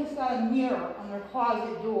everybody has got a mirror on their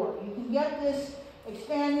closet door. You can get this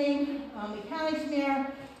expanding mechanics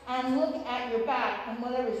mirror and look at your back, and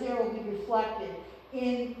whatever's there will be reflected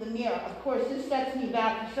in the mirror. Of course, this sets me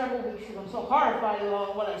back for several weeks because I'm so horrified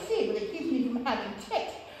at what I see, but it keeps me from having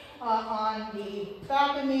ticks on the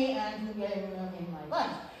back of me and from getting them in my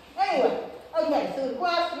lens. Anyway, okay, so the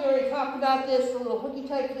clasp, we already talked about this, the little hooky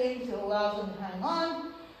type things that allows them to hang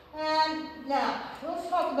on. And now, let's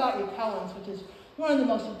talk about repellents, which is one of the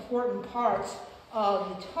most important parts of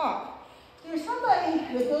the talk. There's somebody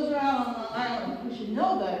that goes around on Long Island who should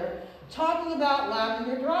know better, talking about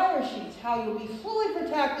lavender dryer sheets, how you'll be fully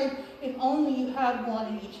protected if only you have one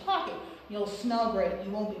in each pocket. You'll smell great,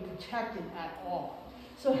 you won't be protected at all.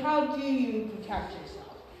 So how do you protect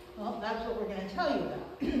yourself? Well, that's what we're going to tell you about.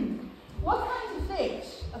 What kinds of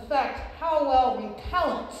things affect how well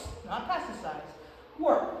repellents, not pesticides,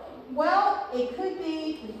 work? Well, it could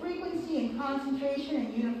be the frequency and concentration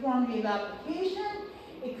and uniformity of application.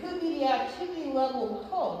 It could be the activity level of the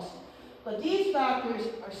host. But these factors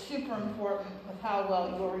are super important with how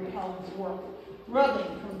well your repellents work.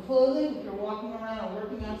 Rubbing from clothing, if you're walking around or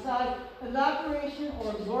working outside, evaporation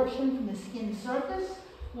or absorption from the skin surface,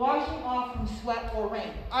 washing off from sweat or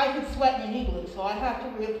rain. I could sweat in an igloo, so I have to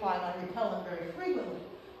reapply my repellent very frequently.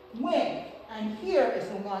 Wind, and here is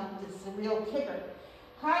the one that's the real kicker.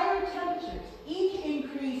 Higher temperatures, each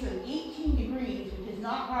increase of 18 degrees, which is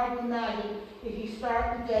not hard to imagine if you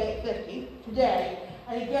start the day at 50 today,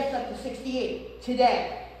 and it gets up to 68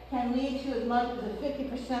 today, can lead to as much as a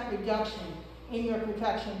 50% reduction in your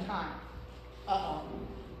protection time.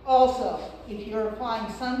 Also, if you're applying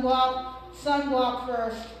sunblock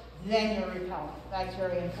first, then your repellent. That's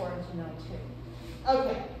very important to know too.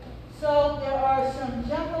 Okay, so there are some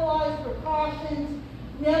generalized precautions.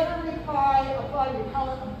 Never apply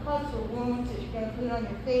repellent on cuts or wounds. If you're going to put it on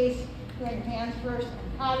your face, put it on your hands first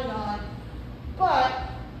and pat it on. But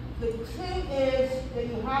the thing is that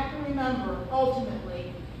you have to remember,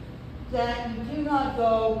 ultimately, that you do not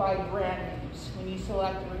go by brand names when you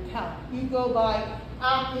select a repellent. You go by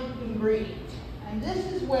active ingredient. And this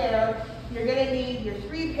is where you're going to need your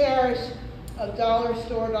 3 pairs of dollar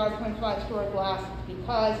store, $1.25 store glasses,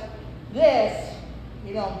 because this,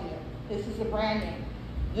 you don't do. This is a brand name.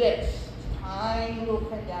 This tiny little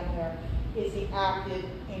print down here is the active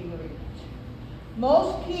ingredient.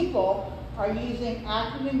 Most people are using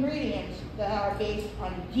active ingredients that are based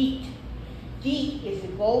on DEET. DEET is the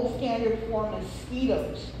gold standard for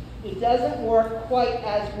mosquitoes. It doesn't work quite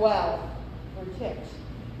as well for ticks.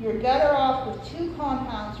 You're better off with 2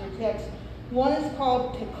 compounds for ticks. One is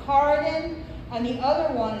called picaridin, and the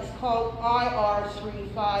other one is called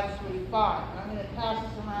IR3535. I'm going to pass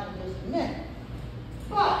this around in just a minute.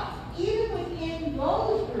 But even within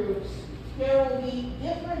those groups, there will be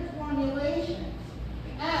different formulations,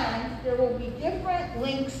 and there will be different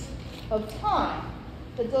lengths of time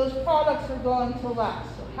that those products are going to last.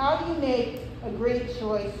 So how do you make a great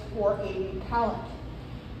choice for a repellent?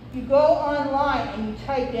 You go online and you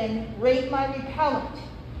type in "rate my repellent,"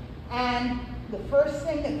 and the first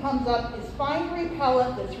thing that comes up is find a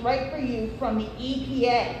repellent that's right for you from the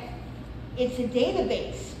EPA. It's a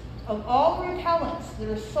database of all the repellents that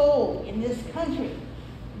are sold in this country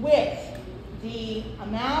with the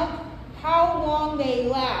amount, how long they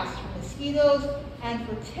last for mosquitoes and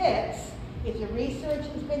for ticks, if the research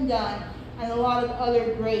has been done, and a lot of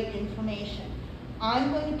other great information.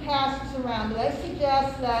 I'm going to pass this around, but I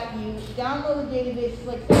suggest that you download the database. It's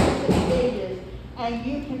like 66 pages, and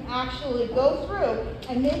you can actually go through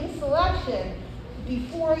and make a selection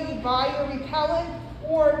before you buy your repellent,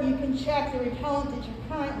 or you can check the repellent that you're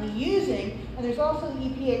currently using, and there's also the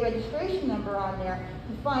EPA registration number on there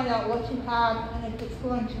to find out what you have and if it's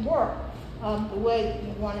going to work the way that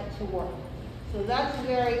you want it to work. So that's a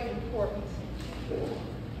very important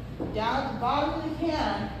thing. Down at the bottom of the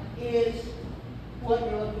can is what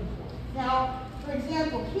you're looking for. Now, for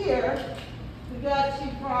example, here, we've got two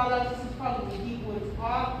products. This is probably Deepwood's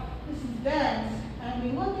off. This is Ben's, and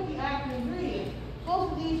we look at the active ingredient.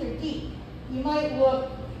 Both of these are deep. You might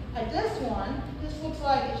look at this one. This looks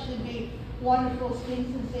like it should be wonderful skin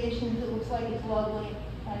sensations. It looks like it's lovely,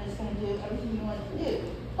 and it's going to do everything you want it to do.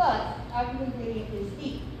 But active ingredient is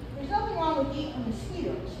deep. There's nothing wrong with deep for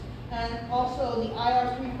mosquitoes. And also the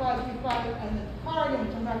IR3535 and the Cooperative,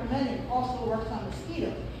 which I'm recommending, also works on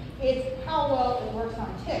mosquitoes. It's how well it works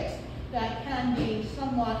on ticks that can be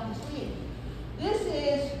somewhat misleading. This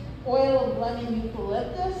is oil of lemon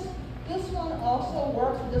eucalyptus. This one also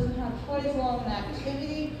works. It doesn't have quite as long an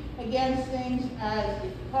activity against things as the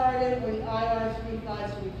Cooperative or the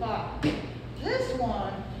IR3535. This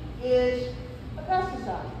one is a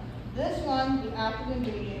pesticide. This one, the active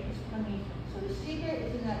ingredient, is promethaine. So the secret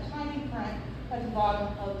is in that tiny print at the bottom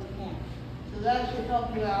of the can. So that should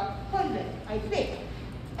help you out quite a bit, I think.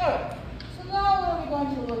 All right, so now what are we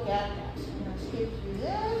going to look at next? I'm going to skip through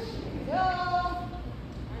this. Here we go.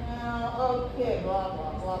 Now, okay, blah,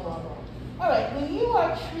 blah, blah, blah, blah. All right, when you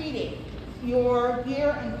are treating your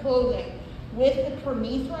gear and clothing with the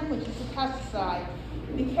permethrin, which is a pesticide,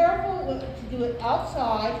 be careful to do it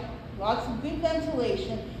outside, lots of good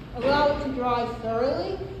ventilation, allow it to dry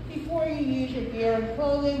thoroughly before you use your gear and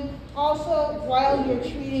clothing. Also, while you're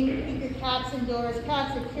treating, keep your cats indoors.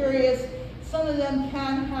 Cats are curious. Some of them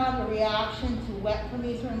can have a reaction to wet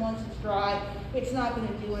permethrin once it's dry. It's not going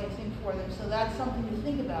to do anything for them, so that's something to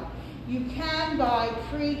think about. You can buy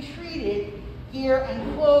pre-treated gear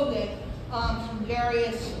and clothing from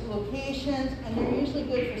various locations, and they're usually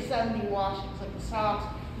good for 70 washings, like the socks,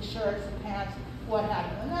 the shirts, the pants, what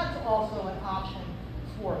have you. And that's also an option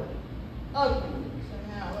for you. Okay.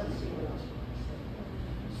 Now, let's see what else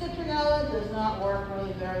we're going to say. Citronella does not work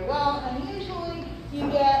really very well, and usually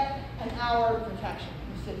you get an hour of protection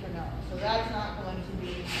from citronella. So that's not going to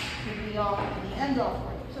be the be-all and the end-all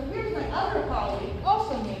for you. So here's my other colleague,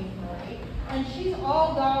 also named Marie, and she's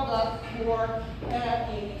all dolled up for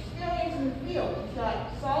an experience in the field. She's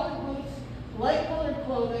got solid boots, light-colored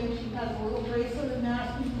clothing. She has a little bracelet and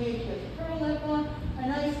mask and tape. She has a turtleneck on, a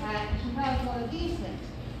nice hat, and she has one of these things.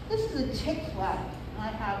 This is a tick flag. I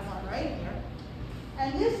have one right here.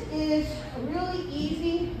 And this is a really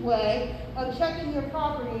easy way of checking your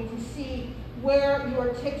property to see where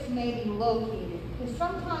your ticks may be located. Because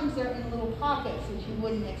sometimes they're in little pockets that you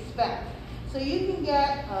wouldn't expect. So you can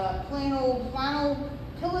get a plain old flannel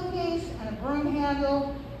pillowcase and a broom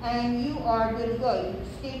handle, and you are good to go. You can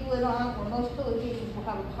staple it on, or most pillowcases will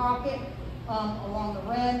have a pocket along the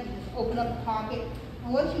rim. You just open up the pocket.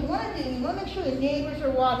 And what you want to do, you want to make sure the neighbors are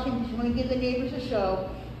watching, because you want to give the neighbors a show.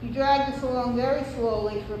 You drag this along very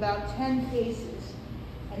slowly for about 10 paces.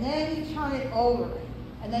 And then you turn it over.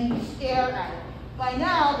 And then you stare at it. By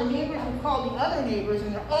now, the neighbors will call the other neighbors,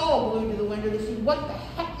 and they're all glued to the window to see what the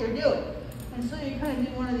heck you're doing. And so you kind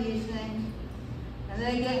of do one of these things. And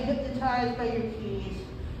then you get hypnotized by your keys.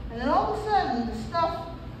 And then all of a sudden, the stuff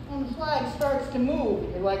on the flag starts to move.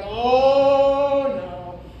 You're like, oh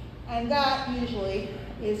no. And that usually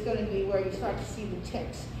is going to be where you start to see the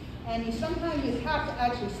ticks. And sometimes you have to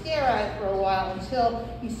actually stare at it for a while until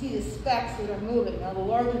you see the specks that are moving. Now, the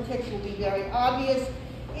larger ticks will be very obvious.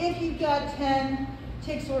 If you've got 10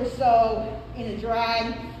 ticks or so in a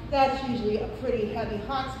drag, that's usually a pretty heavy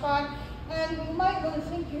hot spot. And you might want to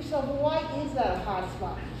think to yourself, well, why is that a hot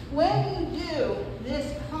spot? When you do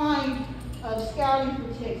this kind of scouting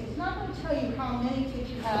for ticks, it's not going to tell you how many ticks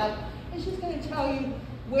you have. It's just going to tell you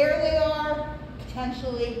where they are,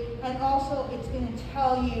 potentially, and also it's going to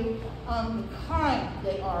tell you the kind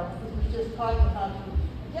they are, because we're just talking how to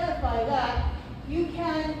identify that. You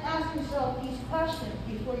can ask yourself these questions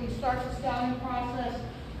before you start the scouting process.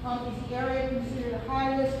 Is the area considered a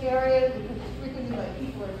high-risk area because it's frequented by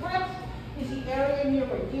people or pets? Is the area near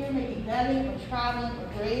where deer may be bedding or traveling or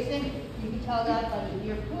grazing? You can tell that by the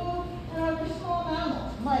deer poo. And are there small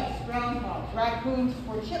mammals, mice, groundhogs, raccoons,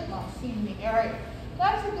 or chipmunks seen in the area?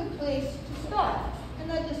 That's a good place to start. And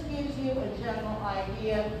that just gives you a general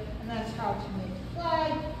idea, and that's how to make a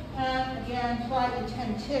flag. And again, 5 to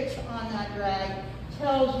 10 ticks on that drag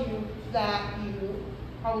tells you that you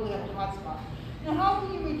probably have a hot spot. Now, how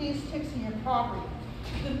can you reduce ticks in your property?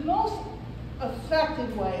 The most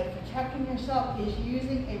effective way of protecting yourself is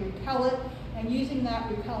using a repellent and using that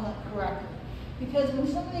repellent correctly. Because when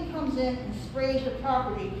somebody comes in and sprays your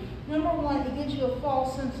property, number one, it gives you a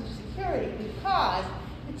false sense of security because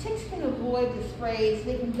the ticks can avoid the sprays.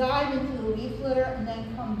 They can dive into the leaf litter and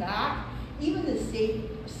then come back. Even the safe,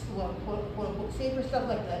 quote-unquote, safer stuff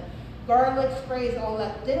like the garlic sprays, all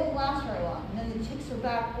that, they don't last very long. And then the ticks are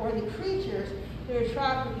back, or the creatures that are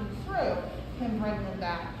trafficking through can bring them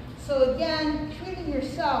back. So again, treating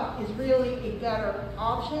yourself is really a better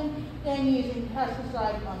option than using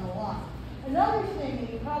pesticides on the lawn. Another thing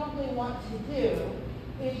that you probably want to do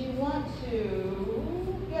is you want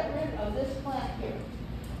to get rid of this plant here.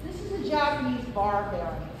 This is a Japanese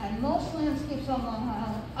barberry, and most landscapes on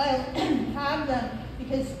Long Island have them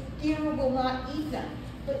because deer will not eat them.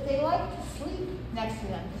 But they like to sleep next to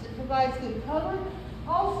them because it provides good cover.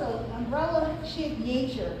 Also, the umbrella-shaped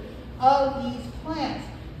nature of these plants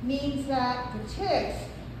means that the ticks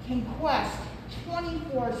can quest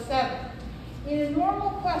 24/7. In a normal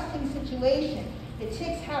questing situation, the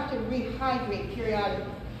ticks have to rehydrate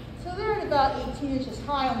periodically. So they're at about 18 inches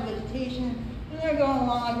high on the vegetation, and they're going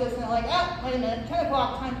along like this, and they're like, oh, wait a minute, 10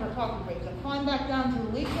 o'clock, time for a coffee break. They climb back down to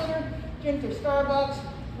the leaf litter, drink their Starbucks,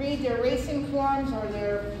 read their racing forums or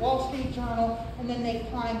their Wall Street Journal, and then they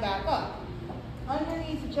climb back up.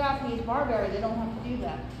 Underneath the Japanese barberry, they don't have to do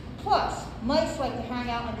that. Plus, mice like to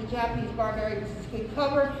hang out on the Japanese barberry because it's good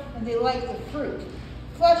cover, and they like the fruit.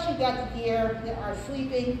 Plus, you've got the deer that are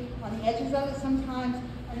sleeping on the edges of it sometimes,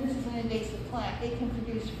 and this is an invasive plant. It can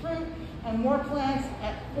produce fruit and more plants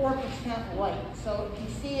at 4% light. So if you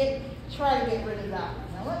see it, try to get rid of that.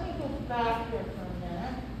 Now let me go back here for a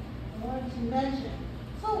minute. I wanted to mention,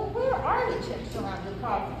 so where are the ticks around your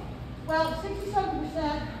property? Well,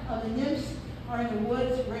 67% of the nymphs are in the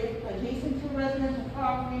woods right adjacent to a residential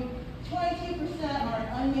property. 22% are in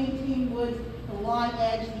unmaintained woods, the lawn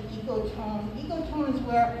edge, the ecotone. The ecotone is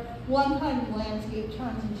where one kind of landscape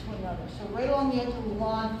turns into another. So right along the edge of the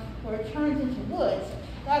lawn where it turns into woods,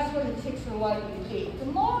 that's where the ticks are likely to be. The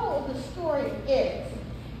moral of the story is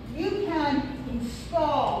you can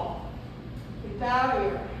install a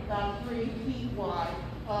barrier about 3 feet wide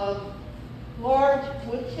of large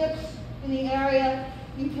wood chips in the area.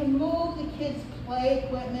 You can move the kids' play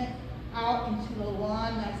equipment out into the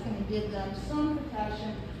lawn. That's going to give them some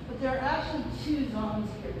protection. But there are actually 2 zones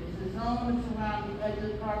here. There's a zone that's around the edge of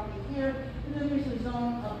the property here, and then there's a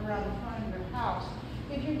zone up around the front of your house.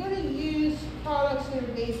 If you're going to use products that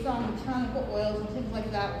are based on botanical oils and things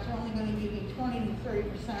like that, which are only going to give you 20 to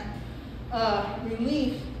 30%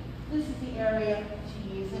 relief, this is the area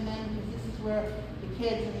to use them in because this is where the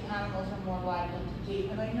kids and the animals are more likely to be.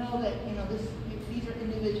 And I know that these are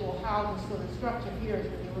individual houses, so the structure here is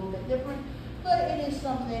going to be a little bit different, but it is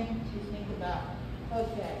something to think about.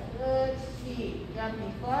 Okay, let's see.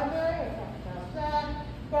 Japanese barberry, I talked about that.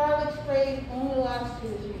 Garlic spray only lasts 2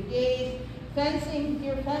 to 3 days. Fencing,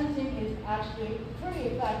 deer fencing is actually pretty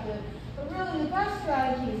effective, but really the best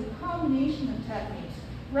strategy is a combination of techniques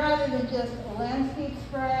rather than just a landscape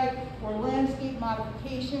spray or landscape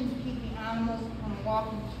modification to keep the animals from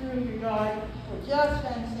walking through your yard, or just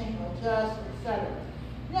fencing, or just etc.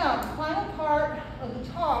 Now, the final part of the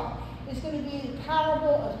talk is going to be the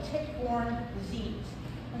parable of tick-borne disease.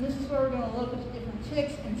 And this is where we're going to look at the different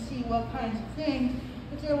ticks and see what kinds of things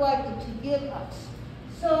that they're likely to give us.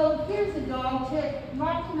 So here's the dog tick,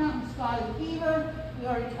 Rocky Mountain spotted fever. We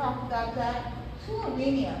already talked about that.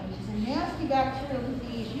 Tularemia, which is a nasty bacterial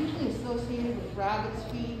disease usually associated with rabbits'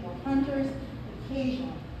 feet or hunters,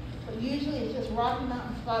 occasionally. But usually it's just Rocky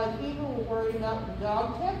Mountain spotted fever. We're worried about the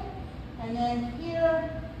dog tick. And then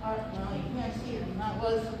here are, well, you can't see them. That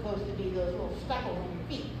was supposed to be those little speckles on your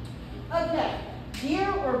feet. Okay,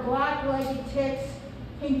 deer or black-legged ticks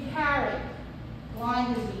can carry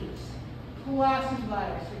Lyme disease, Powassan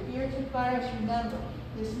virus, or deer tick virus. Remember,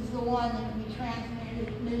 this is the one that can be transmitted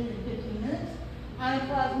in 15 minutes.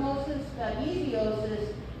 Anaplasmosis,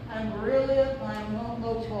 babesiosis, and Borrelia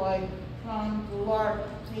miyamotoi from the larvae.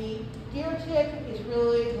 The deer tick is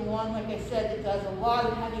really the one, like I said, that does a lot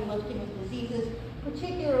of heavy lifting with diseases,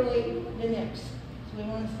 particularly the nymphs. So we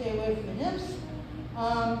want to stay away from the nymphs.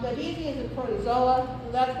 Babesia is a protozoa,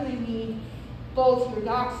 so that's going to need both your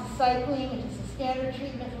doxycycline, which is the standard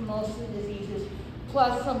treatment for most of the diseases,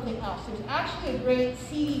 plus something else. There's actually a great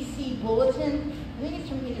CDC bulletin, I think it's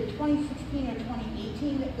from either 2016 or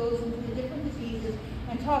 2018, that goes into the different diseases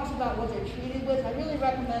and talks about what they're treated with. I really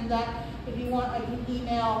recommend that. If you want, I can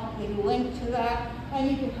email a link to that,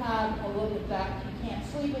 and you can have a look at that. If you can't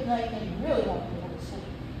sleep at night, then you really won't be able to sleep.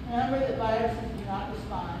 Remember that viruses do not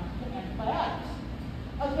respond to antibiotics.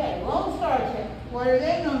 Okay, Lone Star tick. What are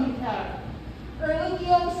they known to carry?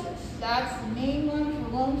 Ehrlichiosis. That's the main one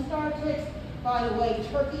for Lone Star ticks. By the way,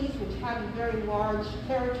 turkeys, which have a very large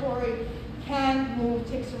territory, can move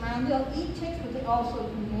ticks around. They'll eat ticks, but they also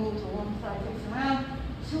can move the Lone Star ticks around.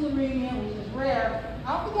 Tularemia, which is rare.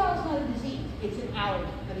 Alpha-gal is not a disease, it's an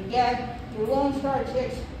allergy. But again, your Lone Star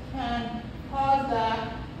ticks can cause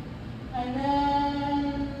that. And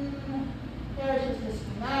then there's just a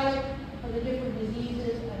schematic of the different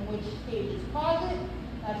diseases and which stages cause it.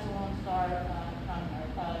 That's the Lone Star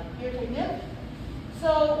deer tick nymph.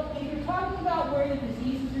 So if you're talking about where the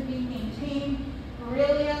diseases are being maintained,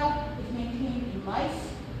 Borrelia is maintained in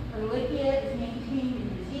mice, Ehrlichia is maintained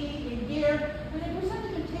in deer, and the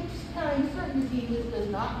percentage of ticks carrying certain diseases does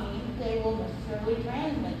not mean that they will necessarily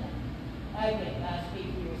transmit them. Okay, now speak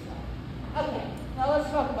for yourself. Okay, now let's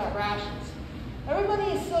talk about rashes.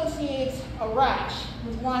 Everybody associates a rash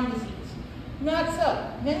with Lyme disease. Not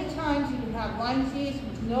so. Many times you can have Lyme disease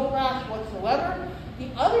with no rash whatsoever. The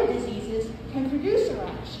other diseases can produce a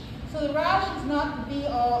rash. So the rash is not the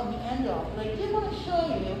be-all and the end-all. But I did want to show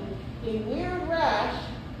you a weird rash,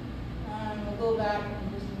 and we'll go back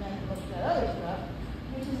in just a minute and look at that other stuff,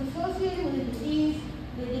 which is associated with a disease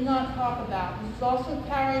they did not talk about. This is also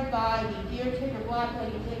carried by the deer tick or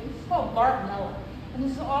black-legged tick. This is called Bartonella. And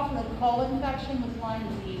this is often a co-infection with Lyme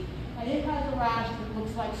disease. And it has a rash that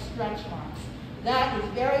looks like stretch marks. That is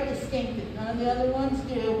very distinctive. None of the other ones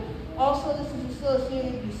do. Also, this is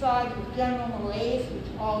associated, besides with general malaise, which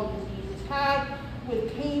all the diseases have,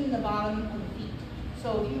 with pain in the bottom of the feet.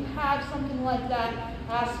 So if you have something like that,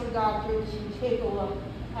 ask your doctor to take a look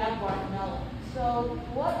at Bartonella. So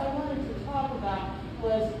what I wanted to talk about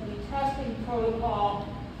was the testing protocol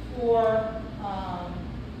for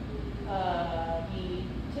the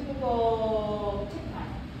typical tick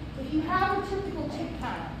panel. If you have a typical tick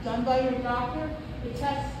panel done by your doctor, it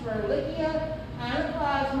tests for Ehrlichia,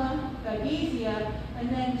 Anaplasma, Babesia, and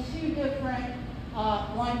then 2 different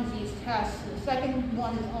Lyme disease tests. The second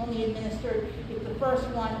one is only administered if the first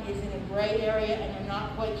one is in a gray area and you're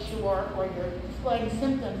not quite sure, or you're displaying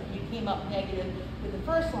symptoms and you came up negative with the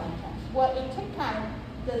first Lyme test. What a tick panel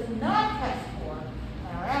does not test for,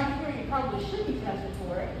 and around here you probably should be tested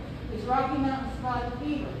for it, is Rocky Mountain spotted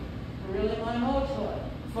fever, Borrelia miyamotoi,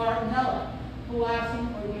 Bartonella, Powassan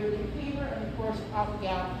or deer tick fever, and of course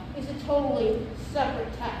alpha-gal is a totally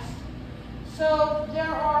separate test. So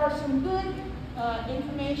there are some good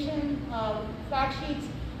information, fact sheets,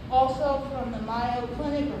 also from the Mayo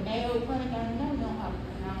Clinic, or Mayo Clinic, I don't know how to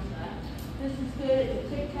pronounce that. This is good,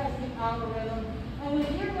 it's a tick testing algorithm, and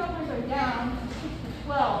when deer numbers are down to 6 to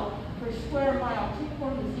 12 per square mile,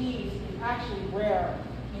 tick-borne disease is actually rare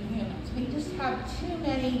in humans. We just have too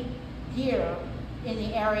many deer in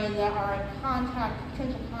the area that are in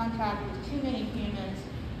potential contact with too many humans,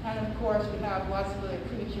 and of course we have lots of other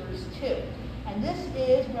creatures too. And this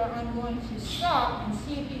is where I'm going to stop and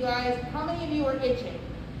see if you guys, how many of you are itching?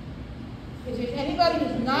 If there's anybody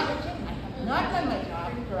who's not itching, I have not done my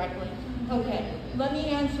job correctly. Okay, let me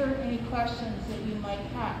answer any questions that you might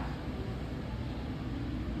have.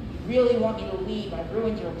 You really want me to leave, I've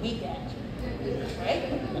ruined your weekend, right?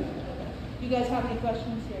 You guys have any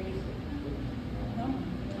questions here? No?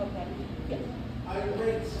 Okay, yes. I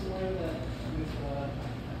read somewhere that with, I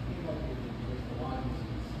came up with the Lyme disease,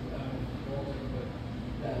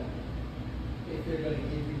 that if they're going to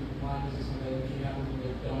give you Lyme disease and they have to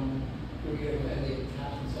get done doing it and they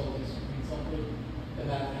attach themselves to secrete something, and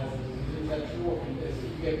that has a disease. Is that true? Or if you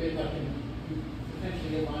get bitten, like, you potentially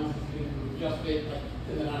get Lyme disease if you just bit, like,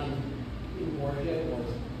 and they're not even worried yet? Or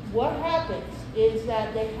what happens is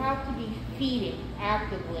that they have to be feeding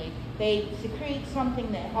actively. They secrete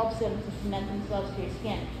something that helps them to cement themselves to your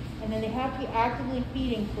skin. And then they have to be actively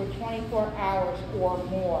feeding for 24 hours or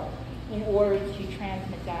more. in order to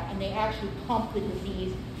transmit that. And they actually pump the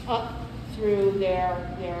disease up through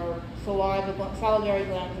their saliva, salivary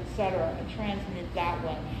glands, etc., and transmit it that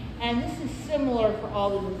way. And this is similar for all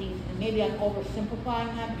the diseases. And maybe I'm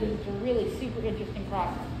oversimplifying that because it's a really super interesting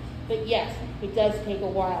process. But yes, it does take a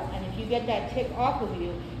while. And if you get that tick off of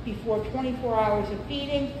you before 24 hours of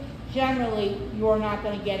feeding, generally you're not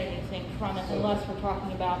going to get anything from it unless we're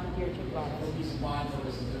talking about the deer tick virus. For peace of mind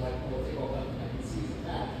purposes, they're like, well, take all that, I can seize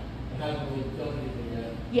that. I haven't really done anything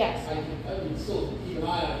yet. Yes. I can still keep an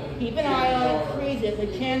eye on it. Keep an eye on it, freeze it,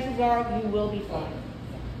 but chances are you will be fine.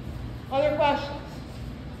 Other questions?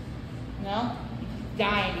 No?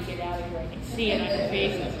 Dying to get out of here. I can see it on your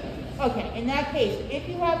faces. Okay, in that case, if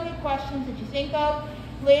you have any questions that you think of,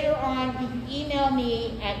 later on you can email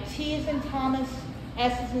me at T as in Thomas,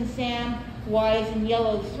 S as in Sam, Y as in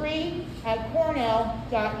yellow 3 at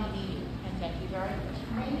cornell.edu. And thank you very much.